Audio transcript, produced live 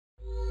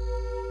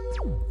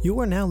You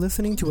are now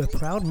listening to a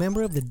proud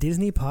member of the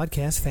Disney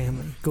Podcast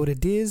family. Go to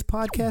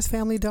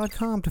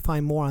DizPodcastFamily.com to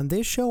find more on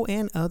this show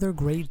and other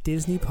great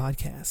Disney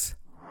podcasts.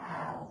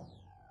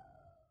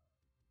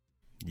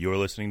 You're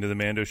listening to the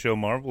Mando Show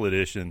Marvel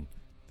Edition.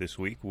 This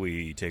week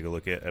we take a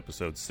look at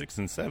episodes 6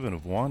 and 7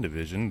 of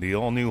WandaVision, the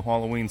all-new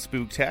Halloween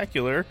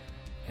Spooktacular,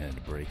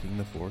 and Breaking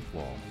the Fourth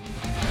Wall.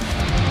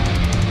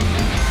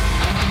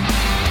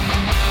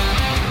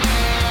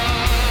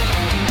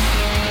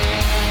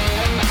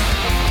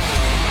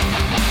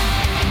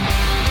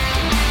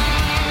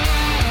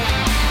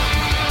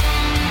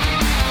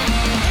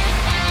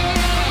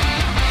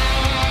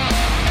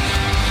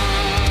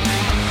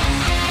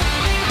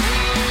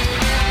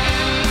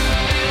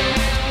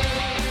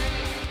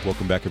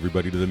 Welcome back,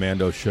 everybody, to the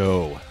Mando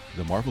Show,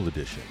 the Marvel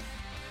edition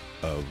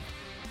of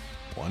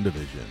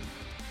WandaVision.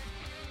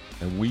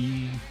 And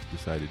we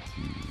decided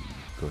to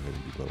go ahead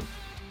and do both.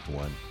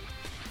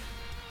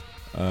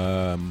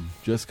 One.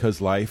 Just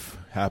because life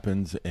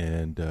happens,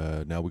 and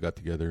now we got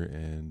together,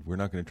 and we're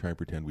not going to try and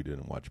pretend we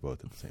didn't watch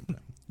both at the same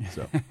time.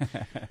 So,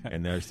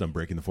 and there's some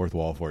breaking the fourth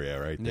wall for you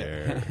right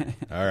there.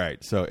 All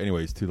right. So,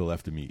 anyways, to the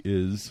left of me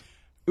is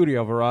Udi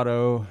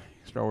Alvarado,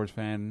 Star Wars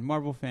fan,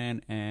 Marvel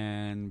fan,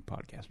 and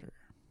podcaster.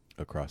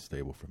 Across the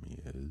table from me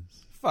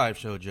is Five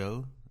Show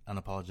Joe,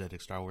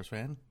 unapologetic Star Wars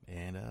fan,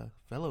 and a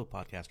fellow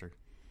podcaster.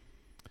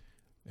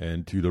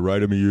 And to the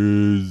right of me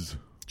is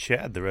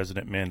Chad, the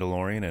resident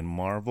Mandalorian and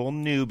Marvel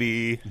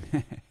newbie.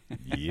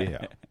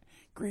 yeah,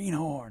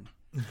 Greenhorn.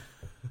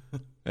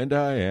 And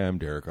I am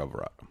Derek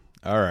Alvarado.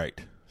 All right,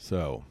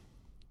 so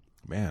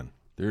man,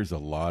 there's a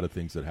lot of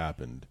things that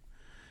happened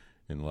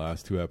in the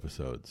last two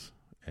episodes,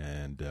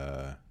 and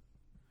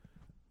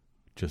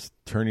just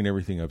turning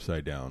everything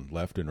upside down,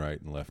 left and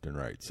right and left and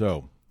right.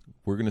 So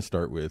we're going to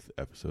start with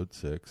episode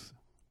 6,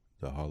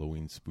 the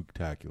Halloween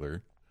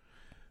Spooktacular.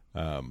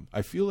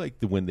 I feel like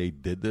when they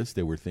did this,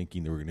 they were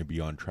thinking they were going to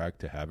be on track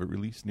to have it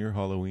released near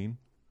Halloween.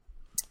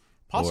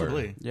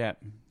 Possibly. Yeah.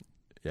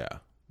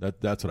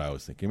 That's what I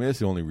was thinking. I mean, that's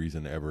the only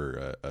reason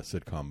ever a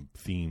sitcom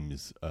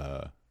themes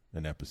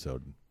an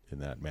episode in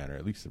that manner,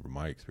 at least from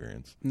my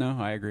experience. No,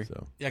 I agree.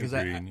 So Yeah, because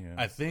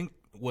I think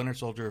Winter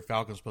Soldier,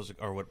 Falcon's supposed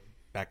to, or what,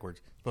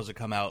 backwards, supposed to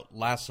come out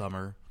last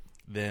summer.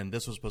 Then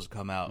this was supposed to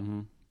come out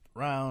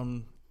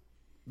around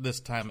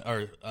this time,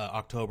 or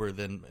October.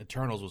 Then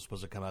Eternals was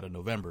supposed to come out in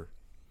November.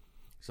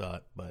 So,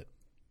 but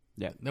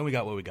yeah, then we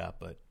got what we got,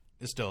 but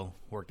it still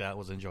worked out. It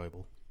was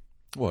enjoyable.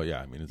 Well, yeah,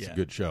 I mean, it's a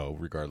good show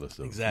regardless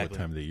of what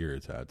time of the year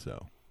it's had,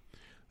 so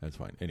that's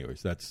fine.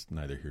 Anyways, that's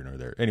neither here nor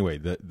there. Anyway,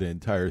 the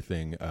entire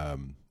thing,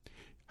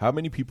 how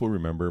many people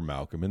remember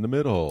Malcolm in the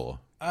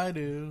Middle? I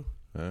do.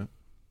 Huh?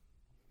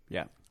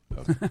 Yeah.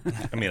 Okay.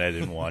 I mean, I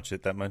didn't watch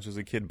it that much as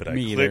a kid, but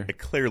Me I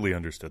clearly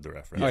understood the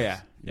reference. Oh,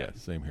 yeah. Yeah,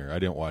 same here. I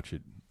didn't watch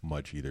it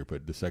much either,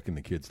 but the second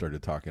the kids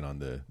started talking on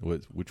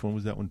which one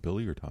was that one,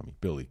 Billy or Tommy?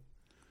 Billy.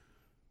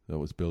 That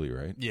was Billy,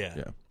 right? Yeah.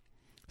 Yeah.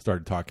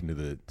 Started talking to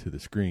the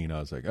screen. I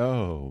was like,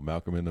 oh,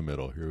 Malcolm in the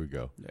Middle. Here we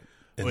go. Yeah.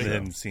 And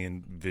then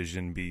seeing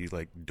Vision be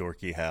like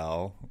dorky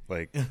Hal,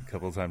 like a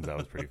couple of times, that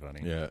was pretty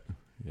funny. Yeah.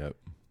 Yep.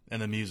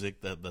 And the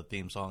music, the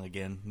theme song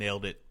again,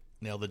 nailed it.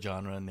 Nailed the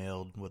genre,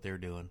 nailed what they were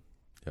doing.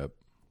 Yep.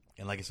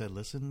 And like I said,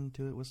 listen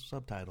to it with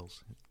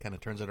subtitles. It kind of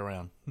turns it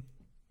around.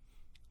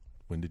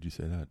 When did you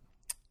say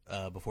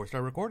that? Before I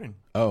start recording.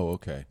 Oh,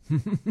 okay.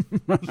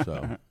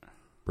 So,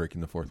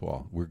 breaking the fourth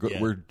wall.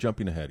 We're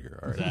jumping ahead here.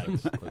 All right,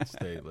 exactly.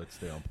 let's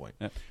stay on point.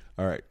 Yep.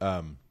 All right.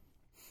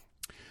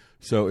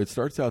 So it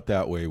starts out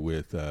that way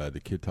with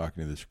the kid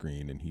talking to the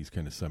screen, and he's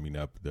kind of summing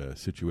up the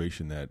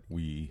situation that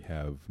we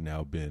have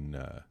now been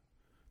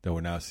that we're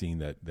now seeing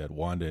that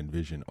Wanda and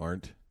Vision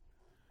aren't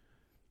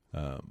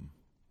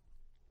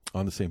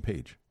on the same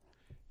page,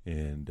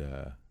 and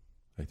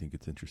I think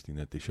it's interesting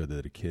that they show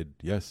that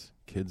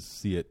kids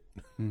see it.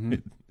 Mm-hmm.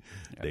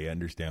 They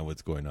understand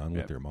what's going on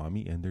with their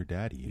mommy and their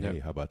daddy. Hey,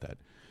 how about that?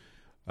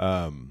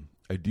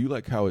 I do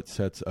like how it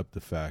sets up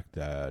the fact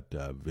that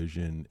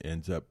Vision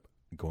ends up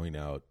going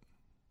out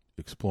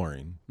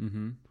exploring.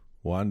 Mm-hmm.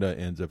 Wanda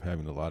ends up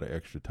having a lot of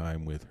extra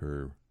time with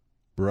her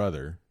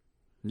brother.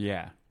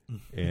 Yeah.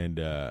 And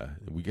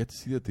we get to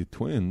see that the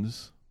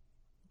twins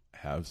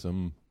have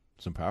some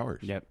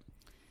powers. Yep.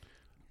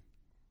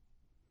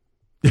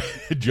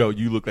 Joe,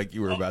 you look like you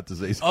were about to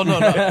say Oh, something.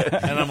 no.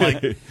 And I'm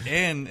like,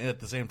 and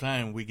at the same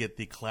time, we get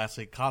the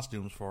classic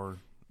costumes for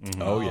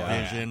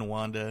Vision,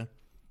 Wanda,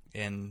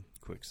 and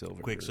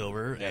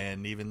Quicksilver,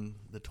 and even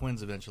the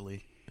twins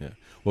eventually. Yeah.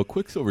 Well,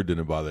 Quicksilver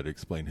didn't bother to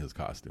explain his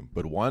costume,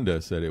 but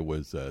Wanda said it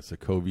was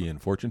Sokovian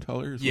fortune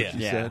teller, is what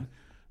she said.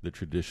 The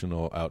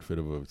traditional outfit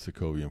of a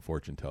Sokovian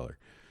fortune teller.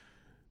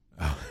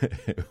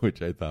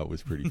 Which I thought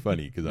was pretty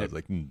funny because I was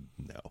like,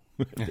 no,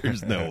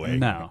 there's no way.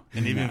 No.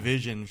 And even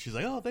Vision, she's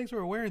like, oh, thanks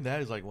for wearing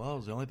that. He's like, well,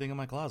 it's the only thing in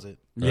my closet.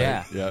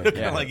 Yeah. Right?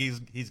 Yeah. Like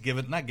he's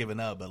not giving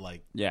up, but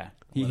like. Yeah.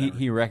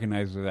 He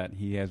recognizes that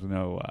he has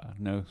no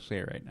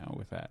say right now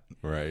with that.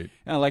 Right.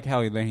 And I like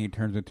how then he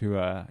turns into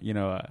a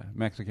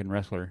Mexican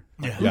wrestler.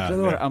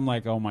 Yeah. I'm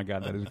like, oh my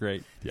God, that is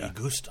great. Yeah. Me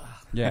gusta.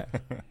 Yeah.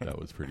 That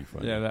was pretty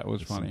funny. Yeah, that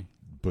was funny.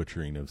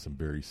 butchering of some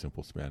very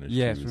simple Spanish.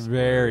 Yes, was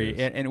very,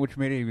 hilarious. and which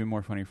made it even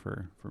more funny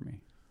for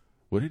me.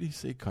 What did he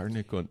say?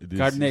 Carne con...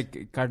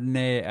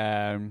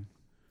 Carne.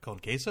 Con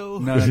queso?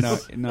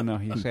 No.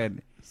 He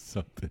said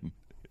something.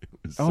 It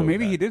was oh, so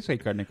maybe bad. he did say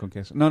carne con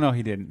queso. No,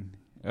 he didn't.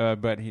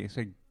 But he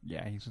said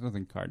he said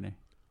something carne.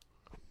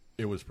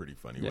 It was pretty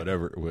funny. Yeah.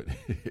 Whatever.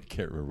 I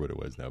can't remember what it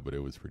was now, but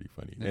it was pretty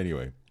funny. Yeah.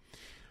 Anyway,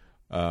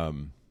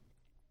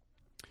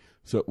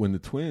 so when the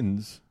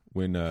twins,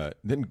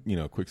 then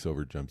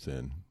Quicksilver jumps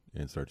in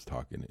and starts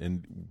talking,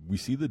 and we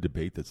see the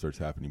debate that starts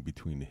happening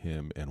between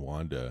him and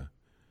Wanda,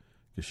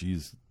 because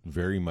she's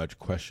very much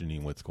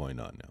questioning what's going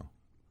on now.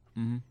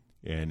 Mm-hmm.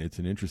 And it's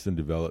an interesting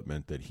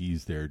development that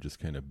he's there just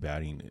kind of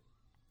batting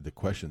the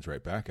questions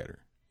right back at her.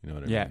 You know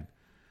what I mean?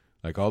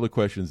 Like all the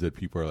questions that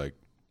people are like,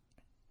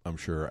 I'm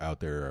sure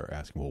out there are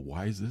asking, well,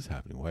 why is this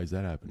happening? Why is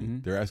that happening?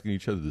 Mm-hmm. They're asking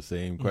each other the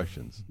same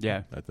questions.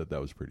 Yeah. I thought that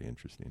was pretty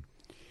interesting.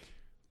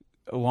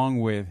 Along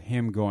with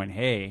him going,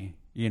 hey,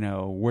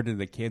 where did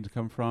the kids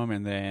come from?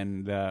 And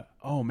then,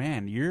 oh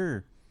man,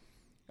 you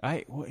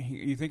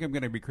think I'm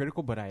going to be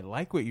critical, but I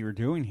like what you're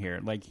doing here.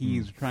 Like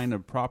he's trying to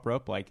prop her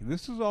up, like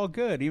this is all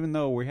good, even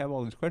though we have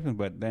all these questions.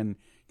 But then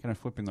kind of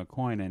flipping the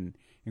coin and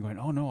going,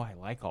 oh no, I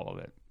like all of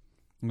it.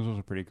 This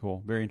was pretty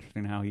cool. Very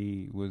interesting how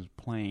he was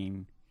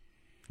playing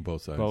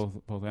Both sides.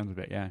 both ends of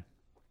it. Yeah.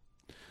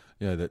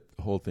 Yeah, that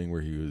whole thing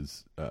where he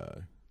was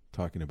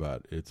talking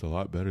about it's a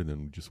lot better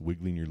than just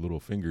wiggling your little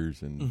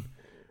fingers and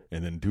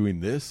then doing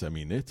this. I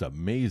mean, it's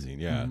amazing.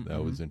 Yeah,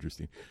 that was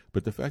interesting.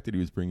 But the fact that he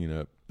was bringing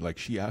up, like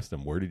she asked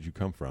him, where did you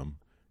come from? And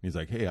he's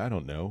like, hey, I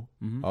don't know.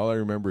 All I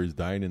remember is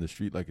dying in the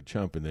street like a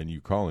chump and then you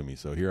calling me.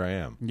 So here I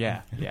am.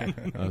 Yeah.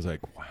 I was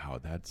like, wow,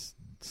 that's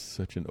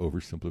such an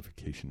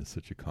oversimplification. It's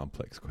such a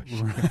complex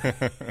question.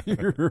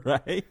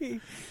 Right?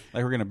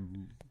 Like we're going to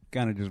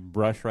kind of just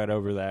brush right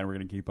over that and we're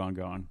going to keep on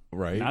going.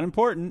 Right. Not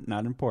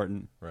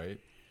important. Right.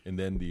 And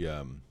then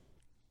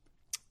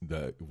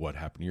the what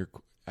happened to your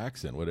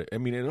accent?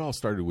 It all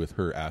started with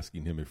her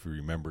asking him if he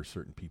remembers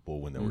certain people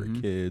when they were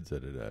kids.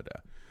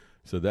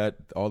 So that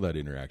all that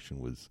interaction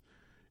was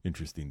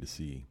interesting to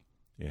see,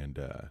 and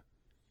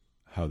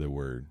how it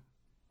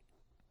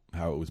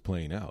was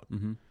playing out.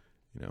 And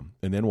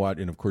then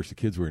and of course the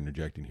kids were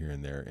interjecting here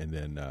and there, and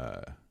then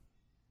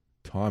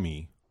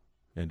Tommy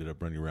ended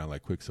up running around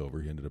like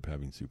Quicksilver. He ended up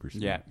having super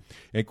speed. Yeah.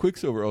 And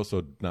Quicksilver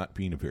also not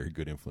being a very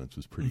good influence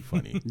was pretty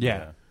funny.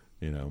 Yeah.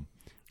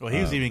 Well, he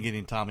was even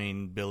getting Tommy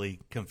and Billy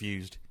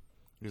confused.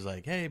 He was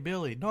like, hey,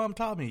 Billy, no, I'm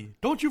Tommy.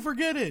 Don't you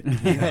forget it.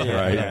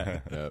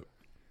 Right? Yeah.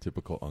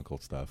 Typical uncle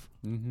stuff.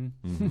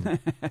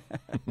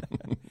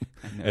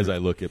 As I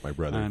look at my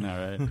brother. I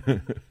know,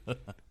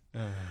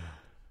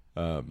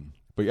 right?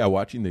 But yeah,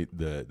 watching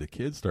the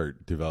kids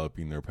start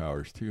developing their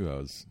powers too,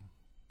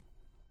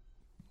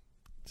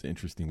 it's an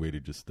interesting way to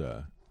just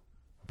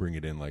bring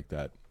it in like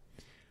that.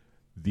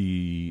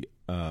 The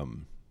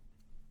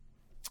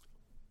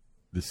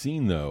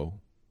scene though,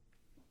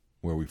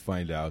 where we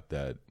find out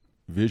that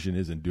Vision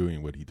isn't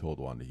doing what he told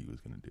Wanda he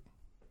was going to do,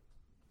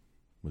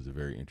 was a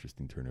very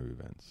interesting turn of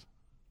events.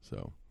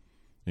 So,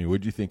 what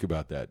did you think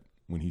about that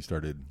when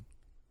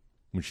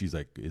she's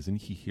like, isn't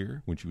he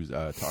here? When she was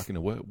talking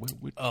to what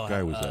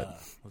guy was that?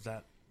 Was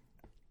that?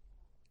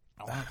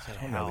 I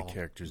don't know the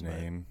character's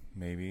name.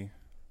 Maybe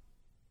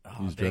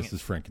he was dressed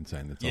as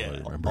Frankenstein. That's all I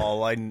remember.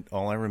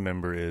 All I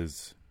remember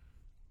is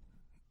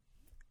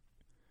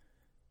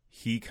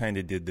he kind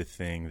of did the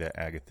thing that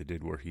Agatha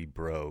did, where he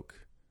broke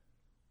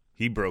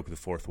the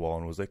fourth wall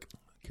and was like,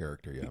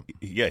 character.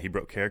 He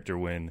broke character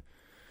when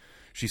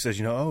she says,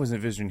 isn't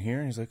Vision here?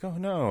 And he's like, oh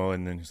no.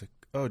 And then he's like,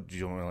 oh, do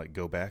you want to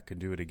go back and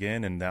do it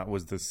again? And that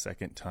was the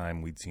second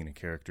time we'd seen a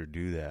character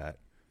do that.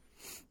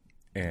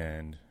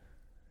 And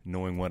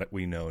knowing what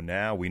we know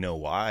now, we know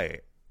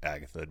why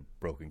Agatha had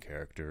broken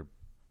character.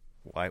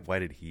 Why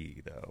did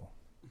he though?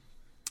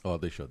 Oh,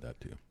 they showed that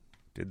too.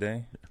 Did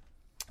they?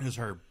 It was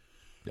her.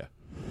 Yeah.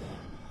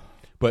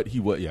 But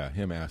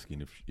him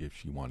asking if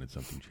she wanted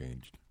something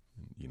changed.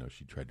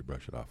 She tried to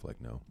brush it off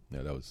like no.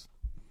 Yeah, that was.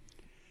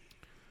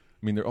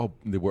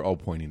 They were all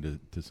pointing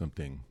to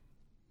something,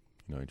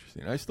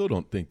 interesting. I still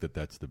don't think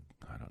that's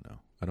I don't know.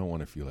 I don't want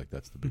to feel like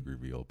that's the big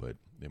reveal, but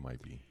it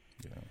might be.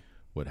 Yeah.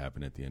 What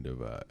happened at the end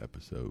of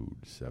episode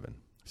 7?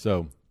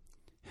 So.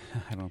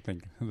 I don't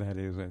think that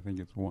is. I think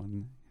it's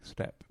one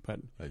step, but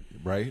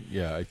right?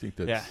 Yeah, I think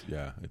that's.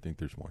 Yeah, I think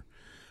there's more.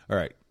 All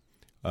right.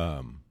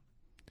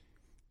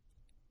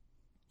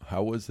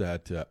 How was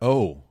that? That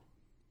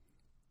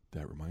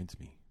reminds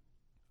me.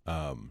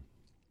 The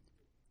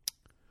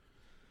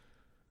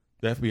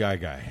FBI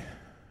guy.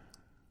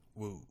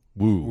 Woo.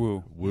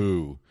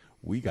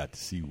 We got to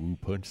see Woo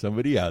punch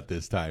somebody out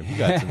this time. He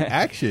got some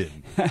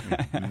action.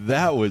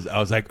 I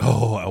was like,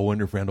 I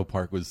wonder if Randall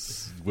Park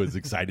was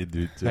excited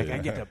to like I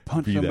get to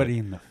punch somebody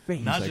in the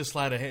face. Not just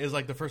slide ahead. It's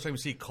like the first time we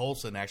see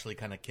Coulson actually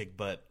kind of kick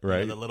butt.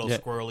 Right. The little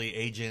squirrely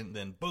agent,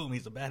 then boom,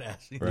 he's a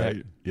badass.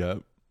 Right.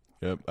 Yep.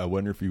 Yep. I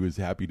wonder if he was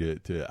happy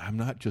to. I'm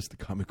not just the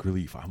comic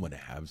relief. I'm going to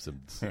have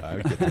some. I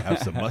get to have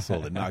some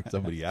muscle to knock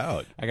somebody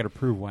out. I got to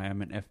prove why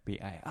I'm an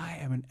FBI. I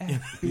am an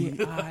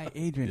FBI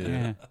agent.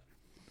 Yeah.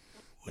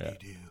 What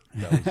do you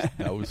do?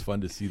 That was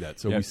fun to see that.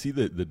 So we see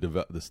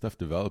the stuff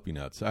developing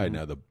outside.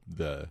 Now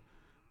the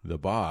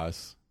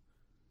boss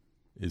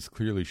is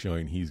clearly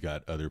showing he's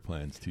got other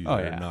plans too.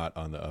 They're not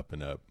on the up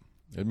and up.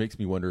 It makes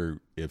me wonder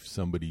if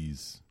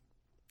somebody's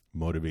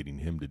motivating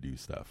him to do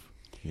stuff,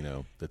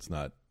 that's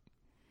not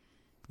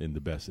in the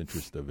best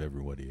interest of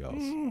everybody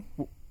else.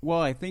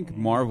 Well, I think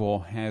Marvel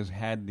has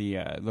had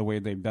the way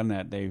they've done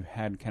that. They've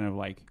had kind of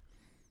like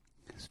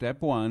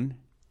step one,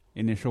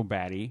 initial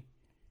baddie,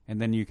 and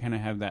then you kind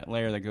of have that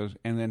layer that goes,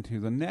 and then to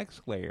the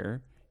next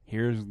layer,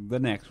 here's the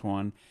next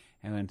one.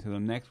 And then to the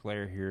next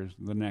layer, here's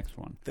the next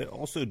one. They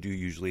also do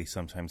usually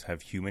sometimes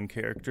have human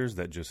characters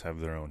that just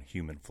have their own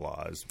human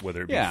flaws,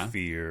 whether it be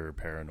fear, or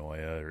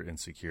paranoia, or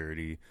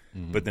insecurity.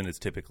 Mm-hmm. But then it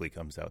typically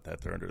comes out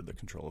that they're under the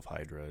control of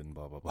Hydra and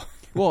blah, blah, blah.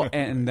 Well,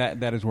 and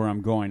that is where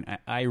I'm going.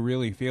 I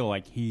really feel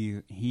like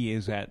he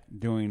is at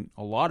doing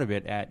a lot of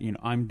it at,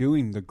 I'm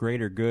doing the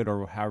greater good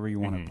or however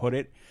you want to put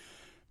it.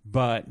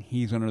 But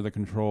he's under the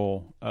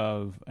control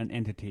of an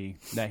entity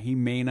that he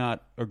may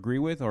not agree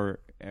with or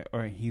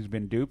he's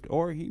been duped,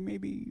 or he may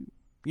be,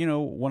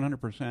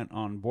 100%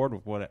 on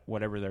board with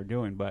whatever they're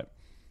doing. But,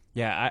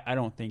 I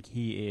don't think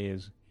he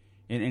is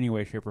in any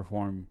way, shape, or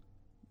form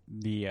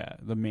the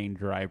main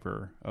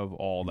driver of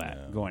all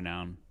that going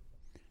on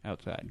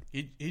outside.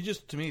 He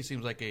just, to me,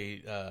 seems like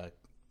a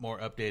more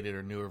updated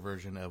or newer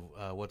version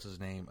of, what's his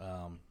name,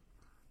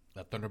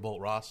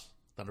 Thunderbolt Ross.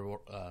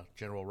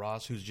 General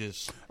Ross, who's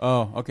just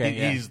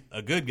he's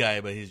a good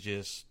guy, but he's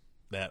just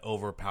that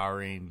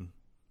overpowering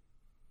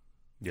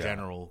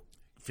general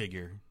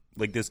figure.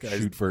 Like this guy,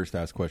 shoot first,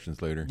 ask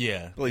questions later.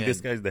 Yeah, like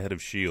this guy's the head of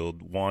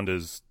S.H.I.E.L.D.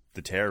 Wanda's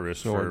the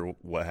terrorist for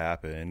what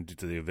happened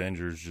to the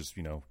Avengers. Just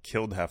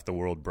killed half the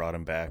world, brought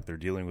him back. They're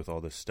dealing with all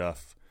this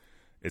stuff.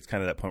 It's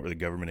kind of that point where the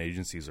government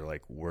agencies are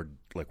like, we're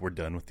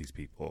done with these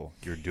people.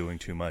 You're doing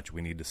too much.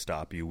 We need to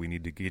stop you. We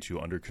need to get you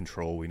under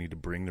control. We need to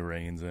bring the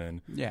reins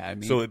in. Yeah, I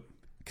mean, so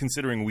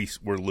considering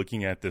we're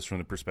looking at this from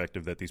the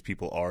perspective that these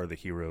people are the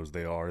heroes,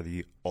 they are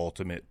the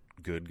ultimate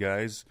good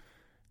guys,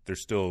 they're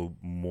still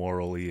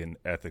morally and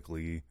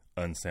ethically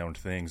unsound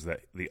things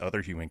that the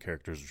other human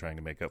characters are trying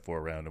to make up for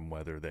around them,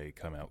 whether they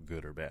come out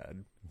good or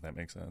bad. If that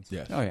makes sense.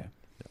 Yes. Oh, yeah.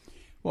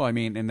 Well, I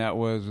mean, and that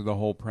was the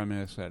whole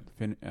premise that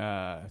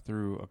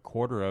through a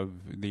quarter of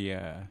the,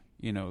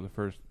 the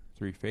first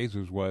three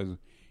phases was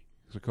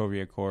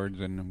Sokovia Accords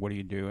and what do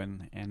you do,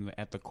 and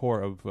at the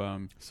core of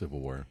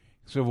Civil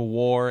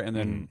War, and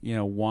then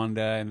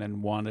Wanda, and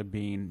then Wanda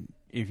being,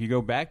 if you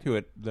go back to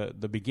it,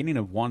 the beginning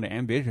of Wanda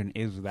and Vision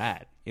is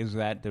that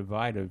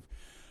divide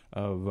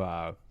of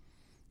a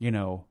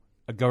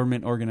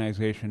government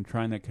organization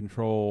trying to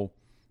control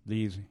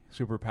these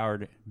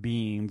superpowered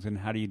beings, and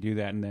how do you do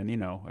that? And then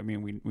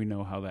we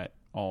know how that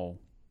all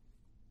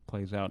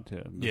plays out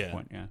to this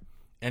point. Yeah,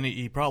 and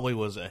he probably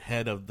was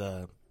ahead of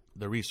the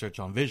research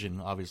on Vision,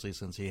 obviously,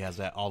 since he has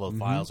all the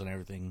files and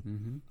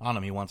everything on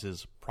him. He wants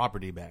his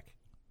property back.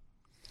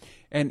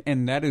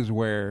 And that is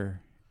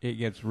where it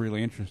gets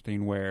really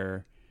interesting,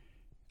 where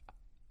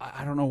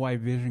I don't know why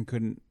Vision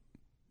couldn't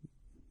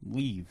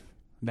leave.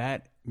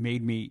 That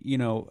made me,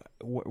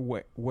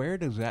 where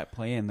does that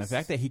play in? The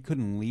fact that he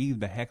couldn't leave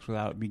the Hex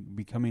without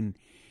becoming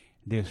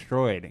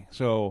destroyed.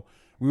 So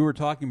we were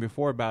talking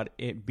before about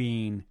it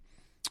being,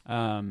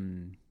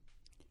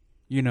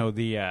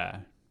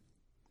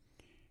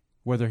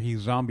 whether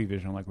he's zombie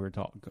Vision, like we were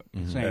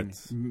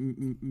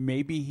saying.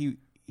 Maybe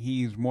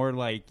he's more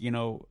like,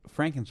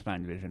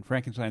 Frankenstein Vision,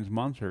 Frankenstein's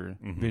monster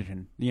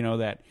Vision,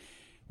 that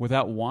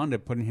without Wanda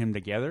putting him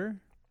together,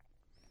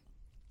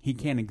 he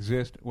can't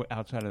exist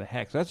outside of the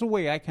Hex. That's the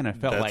way I kind of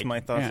felt. That's my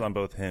thoughts on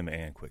both him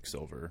and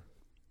Quicksilver,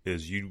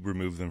 is you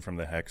remove them from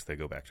the Hex, they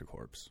go back to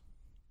corpse.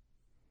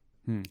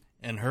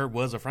 And Herb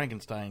was a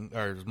Frankenstein,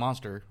 or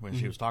monster, when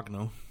she was talking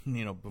to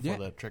him, before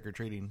the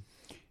trick-or-treating.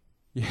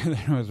 Yeah,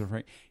 that was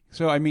a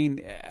So, I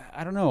mean,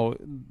 I don't know.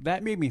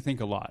 That made me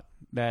think a lot.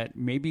 That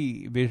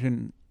maybe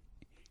Vision,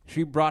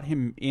 she brought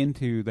him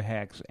into the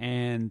Hex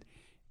and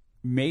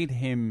made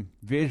him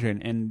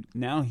Vision, and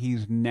now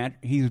he's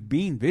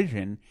being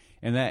Vision,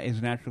 and that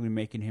is naturally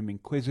making him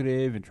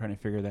inquisitive and trying to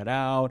figure that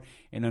out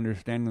and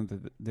understanding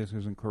that this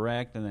isn't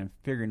correct, and then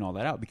figuring all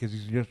that out because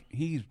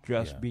he's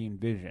just being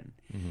Vision.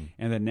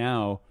 And then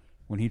now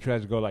when he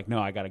tries to go like, no,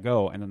 I got to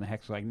go, and then the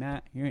Hex is like,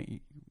 nah,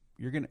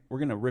 we're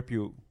gonna rip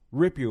you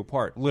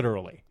apart,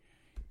 literally.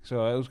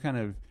 So it was kind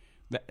of,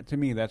 to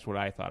me, that's what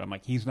I thought. I'm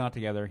like, he's not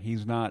together.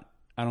 He's not.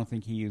 I don't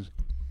think he's.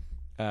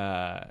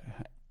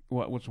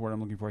 What's the word I'm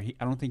looking for? I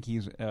don't think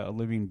he's a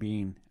living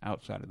being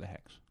outside of the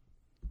Hex.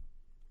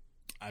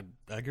 I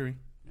agree.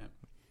 Yeah.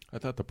 I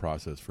thought the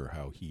process for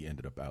how he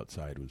ended up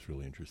outside was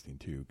really interesting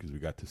too, because we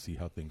got to see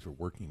how things were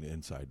working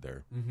inside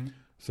there.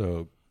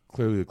 So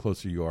clearly, the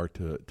closer you are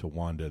to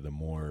Wanda, the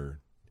more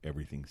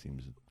everything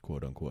seems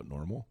quote unquote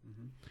normal.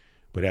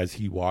 But as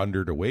he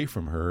wandered away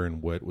from her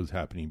and what was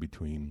happening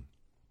between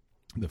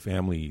the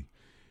family,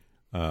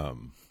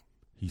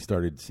 he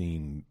started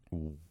seeing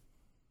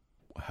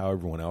how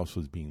everyone else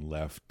was being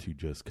left to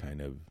just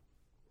kind of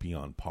be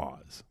on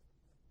pause,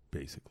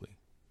 basically.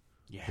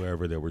 Yeah.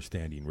 Wherever they were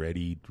standing,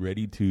 ready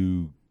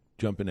to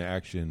jump into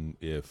action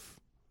if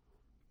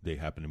they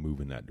happen to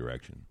move in that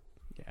direction.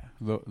 Yeah.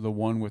 The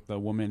one with the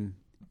woman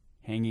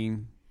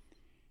hanging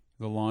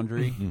the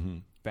laundry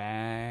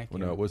back. Well,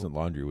 no, it wasn't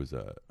laundry. It was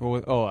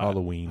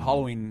Halloween.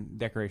 Halloween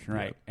decoration,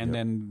 right? Yep, And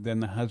yep. then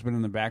the husband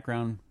in the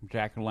background,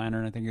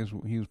 jack-o'-lantern, I think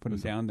he was putting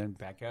down, then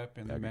back up,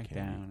 and then bag of back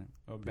candy. down.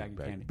 Oh, bag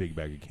of candy. Big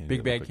bag of candy. Big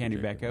that bag looked of candy,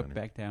 like a back up, jack-o'-lantern.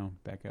 back down,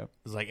 back up.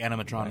 It's like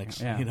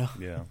animatronics, Yeah. you know?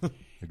 Yeah.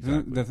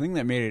 Exactly. The thing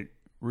that made it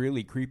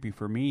really creepy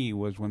for me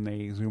was when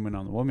they zoom in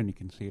on the woman, you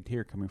can see a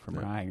tear coming from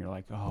her eye, and you're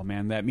like, oh,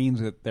 man, that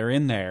means that they're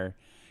in there,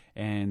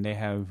 and they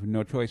have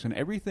no choice. And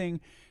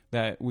everything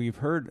that we've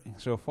heard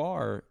so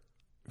far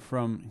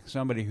from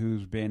somebody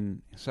who's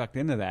been sucked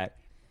into that,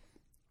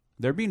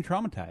 they're being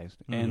traumatized,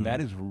 and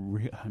that is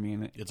real. I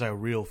mean, It's a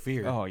real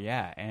fear. oh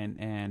yeah,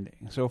 and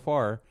so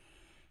far,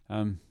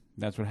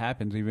 that's what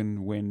happens.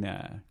 Even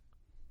when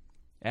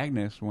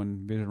Agnes,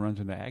 when Vision runs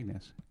into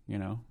Agnes,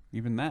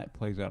 even that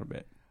plays out a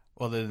bit.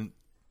 Well, then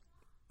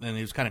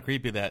it was kind of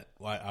creepy that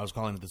I was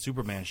calling it the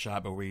Superman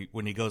shot, but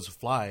when he goes to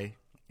fly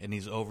and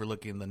he's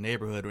overlooking the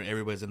neighborhood when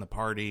everybody's in the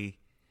party,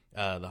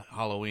 the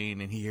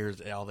Halloween, and he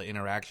hears all the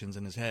interactions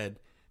in his head,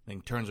 then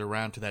he turns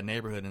around to that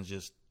neighborhood and it's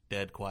just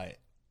dead quiet,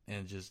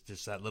 and just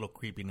that little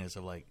creepiness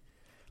of like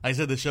I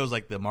said, this show's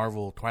like the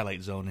Marvel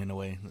Twilight Zone in a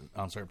way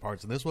on certain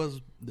parts, and this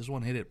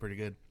one hit it pretty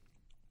good.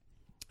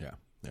 Yeah.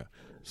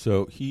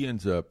 So he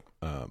ends up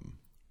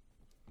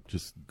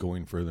just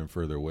going further and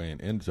further away,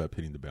 and ends up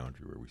hitting the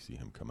boundary where we see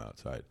him come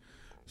outside.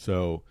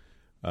 So,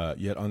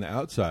 yet on the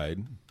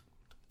outside,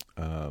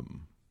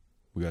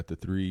 we got the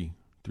three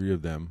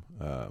of them: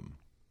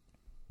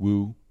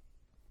 Wu,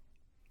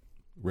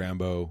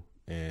 Rambo,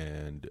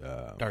 and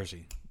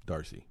Darcy,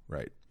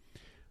 right?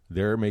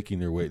 They're making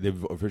their way.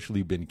 They've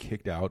officially been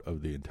kicked out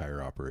of the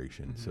entire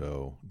operation,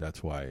 so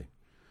that's why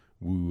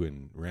Wu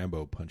and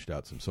Rambo punched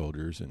out some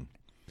soldiers, and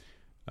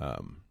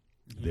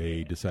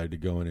they decided to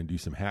go in and do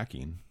some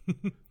hacking.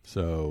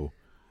 So,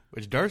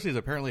 which Darcy is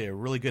apparently a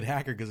really good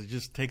hacker because it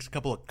just takes a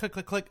couple of click,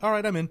 click, click. All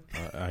right, I'm in.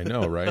 I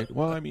know, right?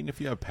 Well, I mean,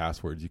 if you have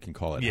passwords, you can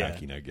call it Yeah.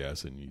 hacking, I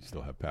guess, and you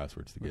still have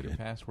passwords to get in.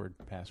 Password.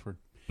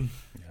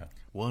 Yeah.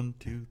 1,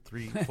 2,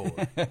 3, 4.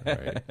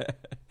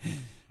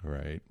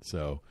 Right.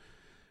 So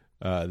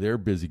they're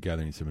busy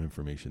gathering some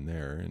information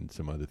there, and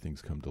some other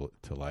things come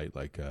to light,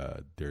 like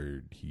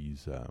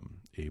he's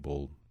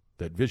able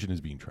that Vision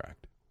is being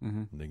tracked,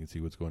 and they can see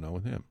what's going on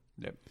with him.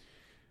 Yep.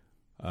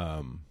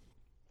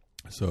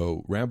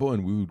 So Rambo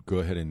and Wu go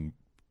ahead and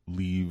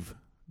leave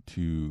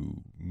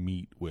to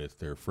meet with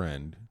their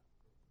friend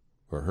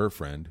or her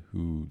friend,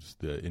 who's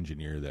the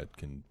engineer that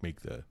can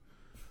make the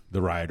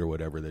ride or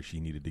whatever that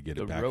she needed to get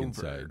The it back rover,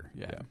 inside.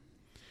 yeah.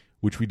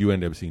 Which we do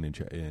end up seeing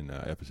in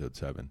episode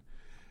 7.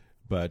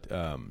 But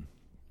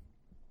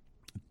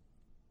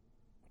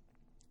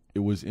it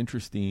was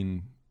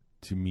interesting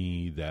to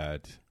me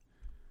that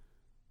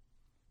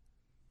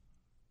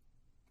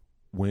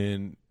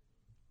when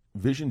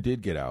Vision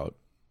did get out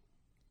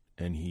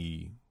and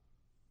he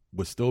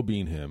was still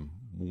being him,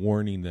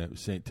 warning them,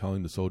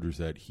 telling the soldiers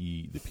that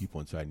the people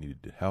inside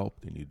needed to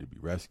help, they needed to be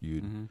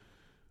rescued,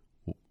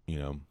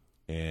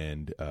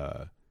 and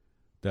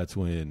that's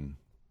when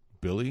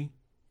Billy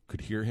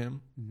could hear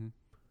him,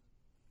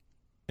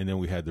 and then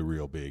we had the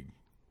real big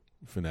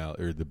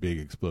finale, or the big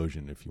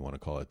explosion, if you want to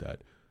call it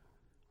that.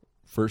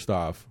 First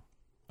off,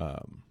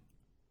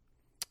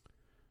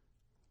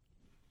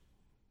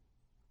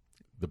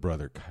 the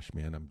brother, gosh,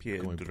 man, I'm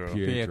Pietro.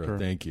 Pietro.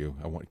 Thank you.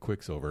 I want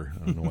Quicksilver.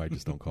 I don't know why I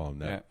just don't call him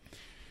that.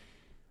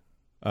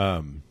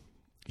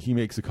 He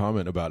makes a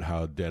comment about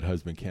how dead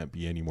husband can't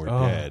be any more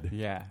dead.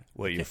 Yeah.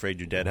 What, you afraid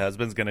your dead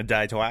husband's gonna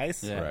die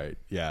twice? Yeah. Right.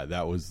 Yeah,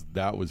 that was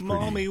pretty.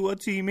 Mommy,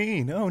 what's he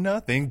mean? Oh,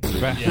 nothing.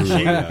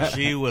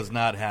 She was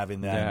not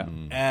having that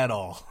at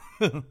all.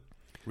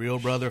 Real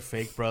brother,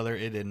 fake brother,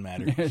 it didn't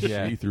matter.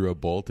 Yeah. She threw a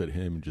bolt at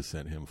him and just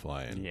sent him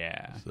flying.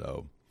 Yeah.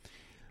 So,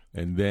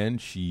 and then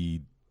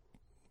she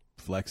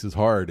flexes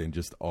hard, and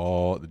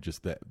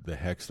the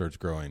hex starts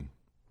growing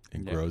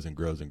and grows and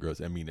grows and grows.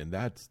 I mean, and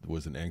that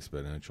was an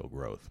exponential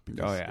growth.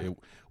 Because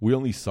we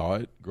only saw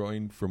it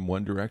growing from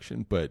one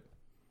direction, but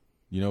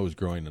it was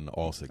growing on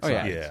all 6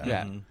 sides.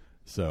 Yeah.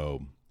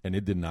 So, and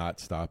it did not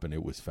stop, and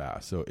it was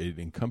fast. So it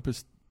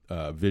encompassed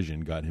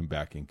Vision, got him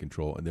back in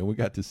control, and then we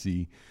got to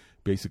see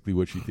basically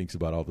what she thinks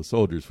about all the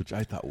soldiers, which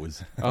I thought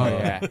was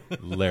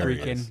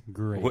hilarious. Freaking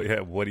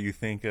great. What do you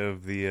think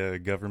of the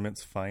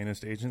government's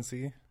finest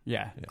agency?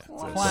 Yeah. It's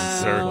a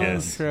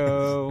circus.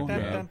 Show.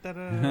 Yeah,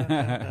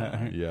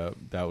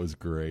 that was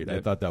great. I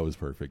thought that was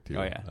perfect too.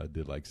 Oh, yeah. I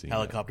did like seeing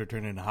Helicopter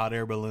turned into hot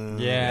air balloon.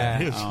 Yeah.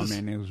 It was Oh, just-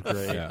 man, it was great.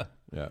 that.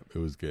 Yeah, it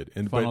was good.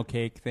 And Funnel but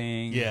cake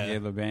thing. Yeah.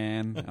 The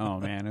band. Oh,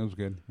 man, it was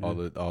good. all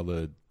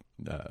the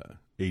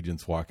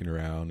agents walking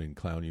around in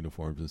clown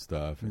uniforms and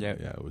stuff. And Yep.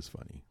 Yeah, it was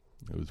funny.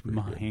 It was pretty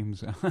good.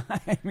 Mimes.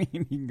 I mean,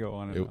 you can go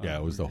on and on.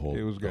 It was the whole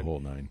It was good. the whole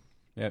 9.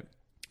 Yep.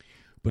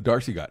 But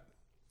Darcy got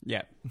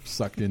Yeah.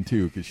 sucked in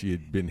too because she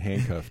had been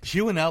handcuffed.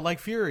 She went out like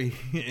Fury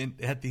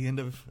at the end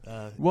of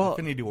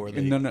Infinity War.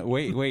 No,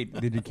 wait.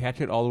 Did you catch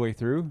it all the way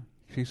through?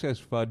 She says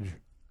fudge.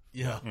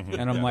 Yeah.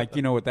 And I'm like,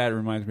 you know what that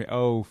reminds me?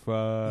 Oh,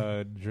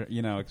 fudge.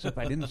 Except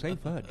I didn't say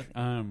fudge.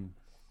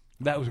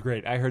 That was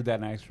great. I heard that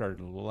and I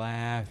started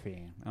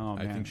laughing. Oh,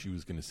 man. I think she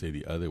was going to say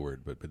the other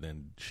word, but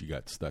then she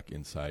got stuck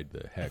inside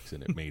the hex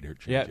and it made her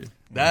change it.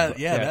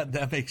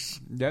 That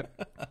makes...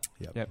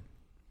 Yep.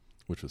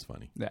 Which was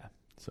funny. Yeah.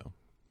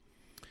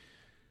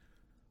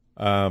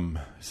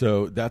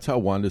 So that's how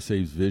Wanda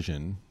saves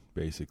Vision,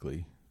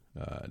 basically.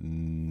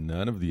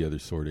 None of the other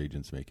sword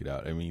agents make it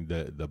out. I mean,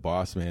 the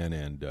boss man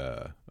and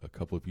a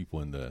couple of people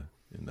in the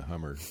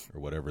Hummer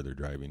or whatever they're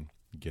driving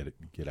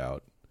get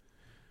out,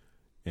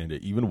 and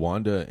even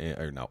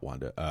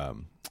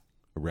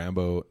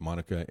Rambo,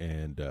 Monica,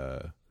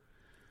 and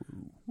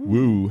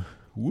Woo.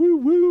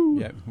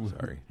 Yeah.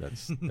 Sorry,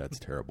 that's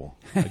terrible.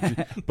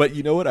 But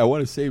you know what? I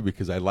want to say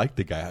because I like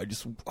the guy.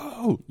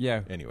 Whoa.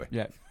 Yeah. Anyway.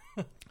 Yeah.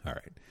 All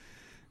right.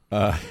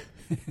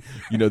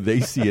 They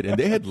see it, and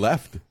they had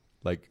left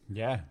a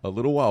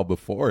little while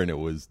before, and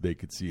they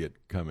could see it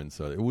coming.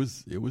 So it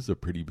was a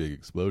pretty big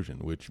explosion,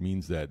 which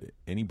means that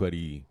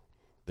anybody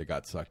that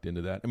got sucked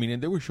into that. I mean,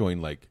 and they were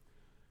showing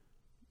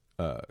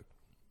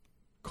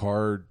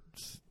car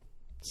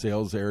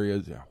sales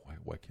areas.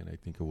 Why can't I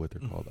think of what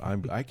they're called?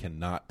 I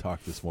cannot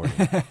talk this morning.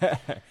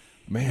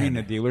 Man, you mean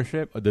the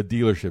dealership? The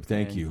dealership.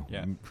 Thank you.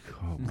 Yeah.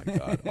 Oh my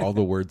God! All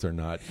the words are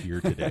not here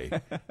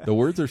today. The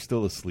words are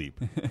still asleep.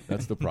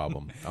 That's the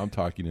problem. I'm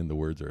talking and the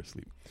words are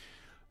asleep.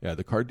 Yeah,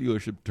 the car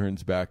dealership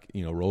turns back.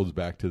 Rolls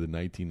back to the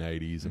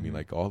 1990s. I mean,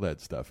 all that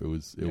stuff. It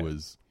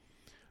was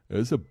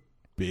a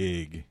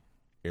big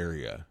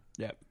area.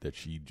 Yep. That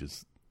she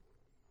just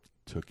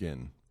took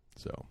in.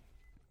 So,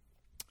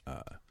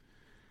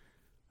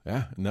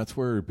 and that's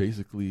where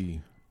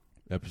basically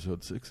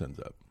episode 6 ends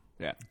up.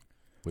 Yeah.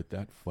 With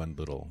that fun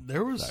little...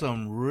 There was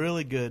some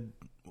really good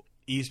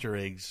Easter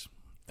eggs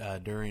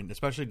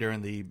especially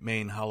during the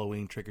main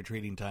Halloween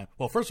trick-or-treating time.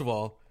 Well, first of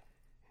all,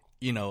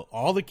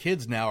 all the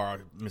kids now are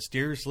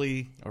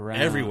mysteriously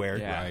around everywhere.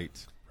 Yeah.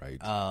 Right.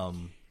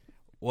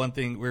 One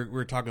thing,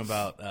 we're talking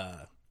about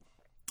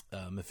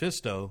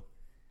Mephisto,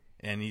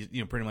 and he's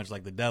pretty much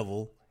like the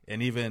devil.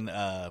 And even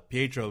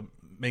Pietro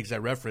makes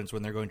that reference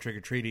when they're going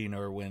trick-or-treating,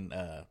 or when...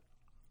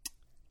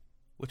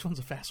 which one's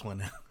a fast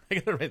one? I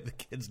gotta write the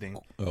kid's name.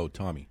 Oh,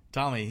 Tommy.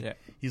 Yeah.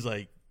 He's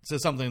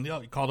says something.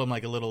 He called him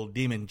like a little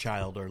demon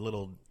child or a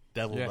little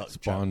devil. Yeah.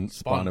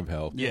 Spawn of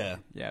hell. Yeah.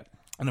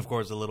 And of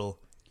course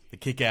the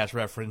kick-ass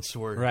reference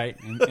where right,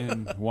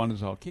 and one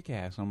is all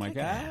kick-ass. I'm like,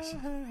 I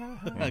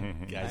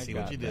see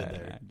what you did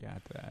there. I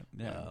got that.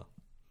 Yeah.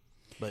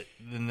 But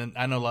then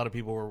I know a lot of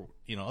people were,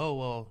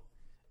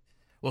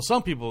 well,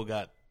 some people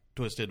got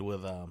twisted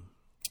with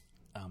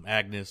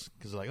Agnes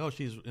because like, oh,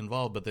 she's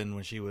involved, but then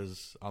when she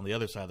was on the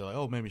other side, they're like,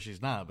 oh, maybe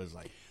she's not. But it's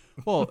like,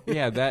 well,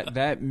 yeah,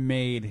 that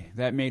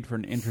made for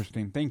an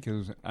interesting thing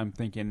because I'm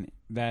thinking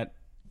that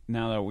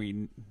now that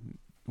when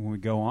we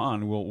go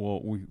on,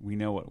 we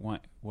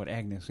know what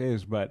Agnes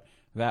is, but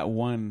that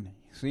one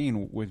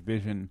scene with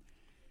Vision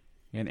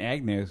and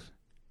Agnes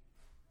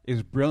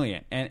is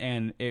brilliant,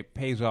 and it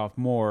pays off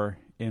more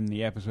in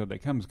the episode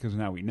that comes because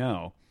now we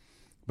know.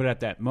 But at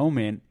that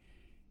moment,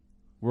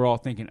 we're all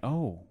thinking,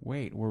 oh,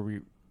 wait,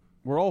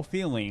 we're all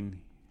feeling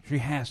she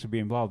has to be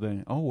involved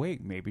in, oh,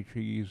 wait, maybe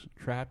she's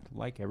trapped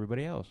like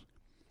everybody else.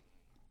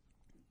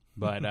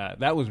 But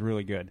that was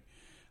really good.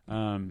 What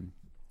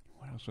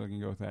else I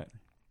can go with that?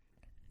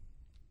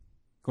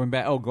 Going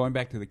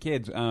back to the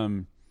kids,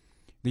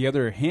 the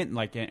other hint,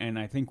 and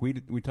I think we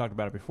talked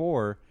about it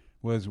before,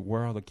 was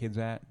where are all the kids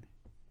at?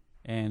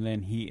 And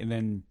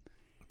then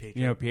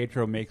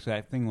Pietro makes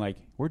that thing like,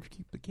 where'd you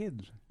keep the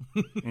kids?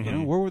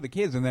 Where were the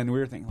kids? And then we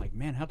were thinking like,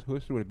 man, how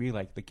twisted would it be?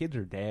 Like the kids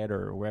are dead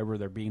or wherever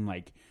they're being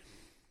like,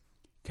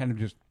 kind of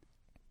just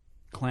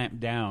clamped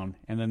down.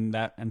 And then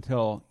that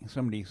until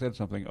somebody said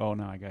something, oh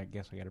no, I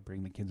guess I got to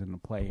bring the kids into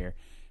play here.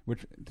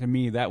 Which to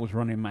me that was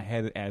running in my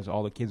head as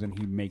all the kids, and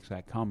he makes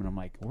that comment. I'm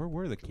like, where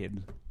were the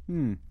kids?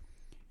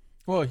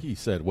 Well, he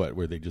said what?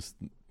 Were they just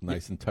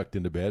nice and tucked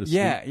into bed?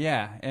 Asleep?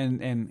 Yeah,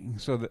 and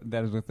so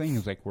that is the thing.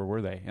 Is like, where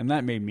were they? And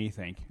that made me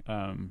think.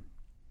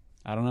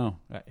 I don't know.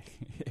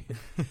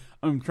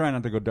 I'm trying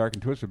not to go dark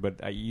and twisted,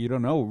 but you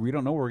don't know. We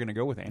don't know where we're going to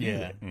go with any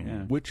of it. Mm-hmm.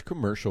 Yeah. Which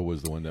commercial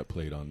was the one that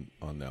played on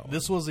that one?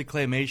 This was the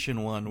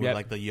claymation one with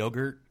like the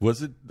yogurt.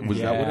 Was it?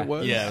 Was that what it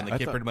was? Yeah, and the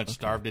kid pretty much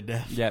starved to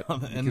death. Yeah,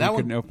 and that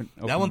one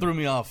that one threw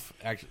me off.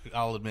 Actually,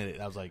 I'll admit it.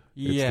 I was like,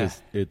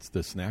 it's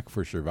the snack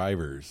for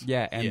survivors.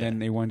 Yeah, and then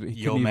they wanted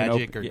Yo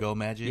Magic or Go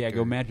Magic. Yeah,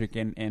 Go Magic,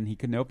 and he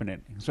couldn't open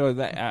it. So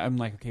that I'm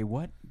like, okay,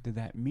 what did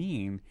that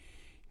mean?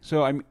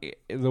 So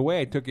the way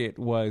I took it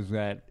was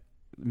that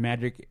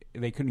magic,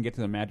 they couldn't get to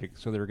the magic,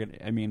 so they were gonna.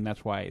 I mean,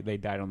 that's why they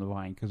died on the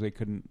vine, because they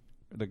couldn't.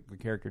 The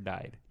character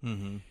died,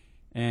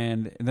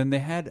 and then they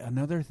had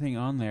another thing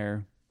on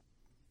there.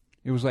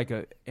 It was like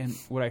and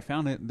what I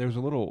found there's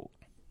a little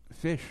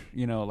fish,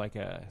 like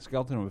a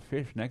skeleton of a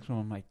fish next to him.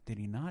 I'm like, did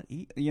he not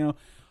eat?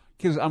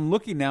 because I'm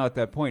looking now at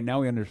that point.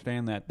 Now we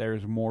understand that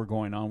there's more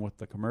going on with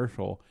the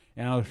commercial,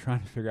 and I was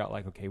trying to figure out,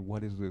 like, okay,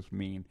 what does this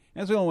mean?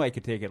 And that's the only way I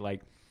could take it.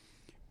 Like,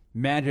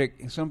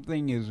 magic,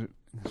 something is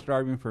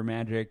starving for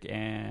magic,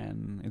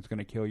 and it's going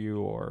to kill you,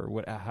 or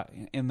what?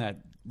 In that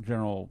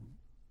general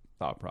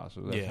thought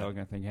process, that's how I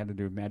think it had to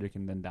do with magic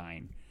and then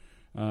dying.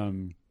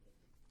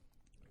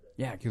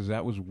 Yeah, because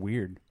that was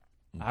weird,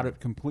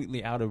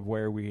 completely out of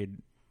where we had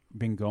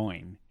been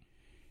going,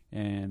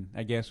 and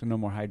I guess no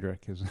more Hydra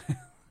because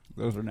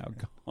those are now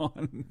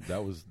gone.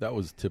 That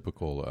was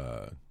typical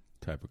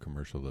type of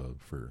commercial though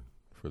for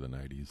the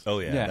 90s. Oh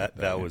yeah, Yeah.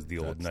 that was the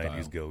that old style.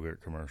 90s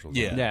Go-Gurt commercials.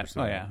 Yeah. Yeah. 100%.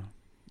 Oh yeah.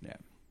 Yeah.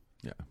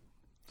 Yeah.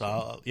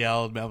 So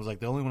I'll admit, I was like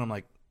the only one. I'm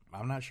like,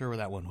 I'm not sure where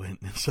that one went.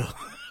 So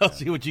I'll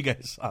see what you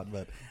guys saw.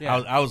 But Yeah.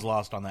 I was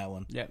lost on that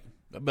one. Yeah.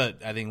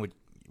 But I think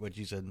what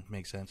you said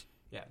makes sense.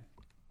 Yeah.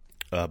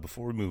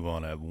 Before we move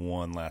on, I have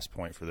one last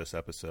point for this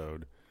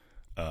episode.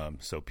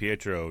 So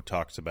Pietro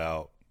talks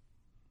about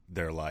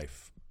their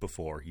life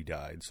before he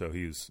died. So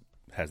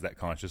has that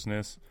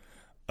consciousness.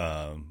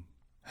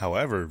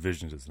 However,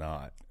 Vision does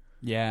not.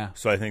 Yeah.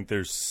 So I think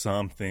there's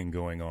something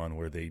going on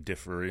where they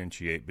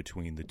differentiate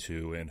between the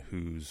two and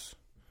who's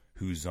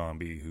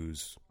zombie,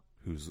 who's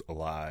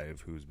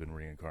alive, who's been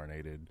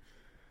reincarnated.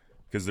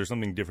 Because there's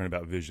something different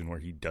about Vision where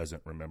he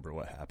doesn't remember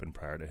what happened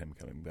prior to him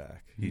coming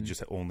back. He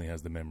just only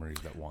has the memories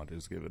that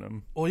Wanda's given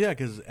him. Well, yeah,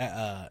 because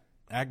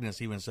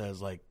Agnes even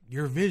says like,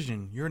 "You're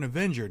Vision, you're an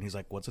Avenger," and he's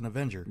like, "What's an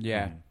Avenger?"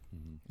 Yeah.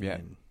 Yeah.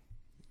 And,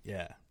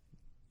 yeah.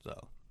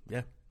 So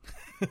yeah.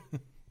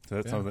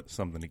 So that's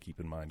something to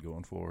keep in mind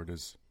going forward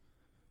is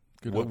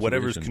Good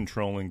whatever's observation.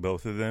 controlling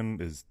both of them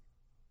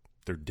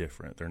they're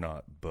different. They're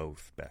not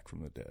both back from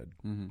the dead,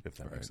 if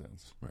that makes Right.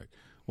 sense. Right.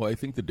 Well, I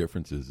think the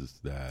difference is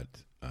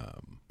that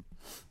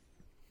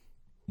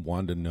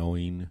Wanda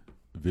knowing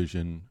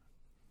Vision,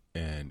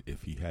 and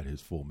if he had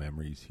his full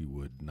memories, he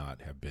would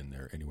not have been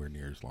there anywhere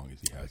near as long as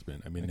he has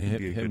been. I mean, That could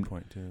be a good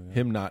point too. Yeah.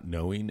 him not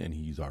knowing, and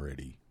he's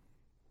already,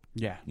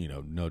 Yeah.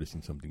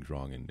 noticing something's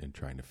wrong and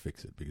trying to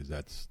fix it because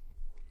that's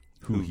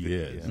who he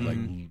is. yeah. Like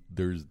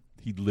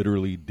he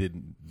literally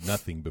did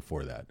nothing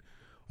before that.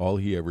 All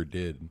he ever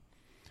did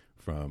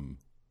from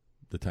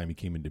the time he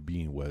came into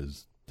being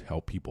was to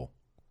help people.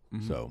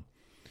 So,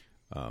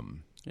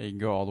 Yeah, you can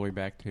go all the way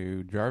back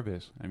to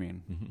Jarvis. I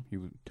mean, he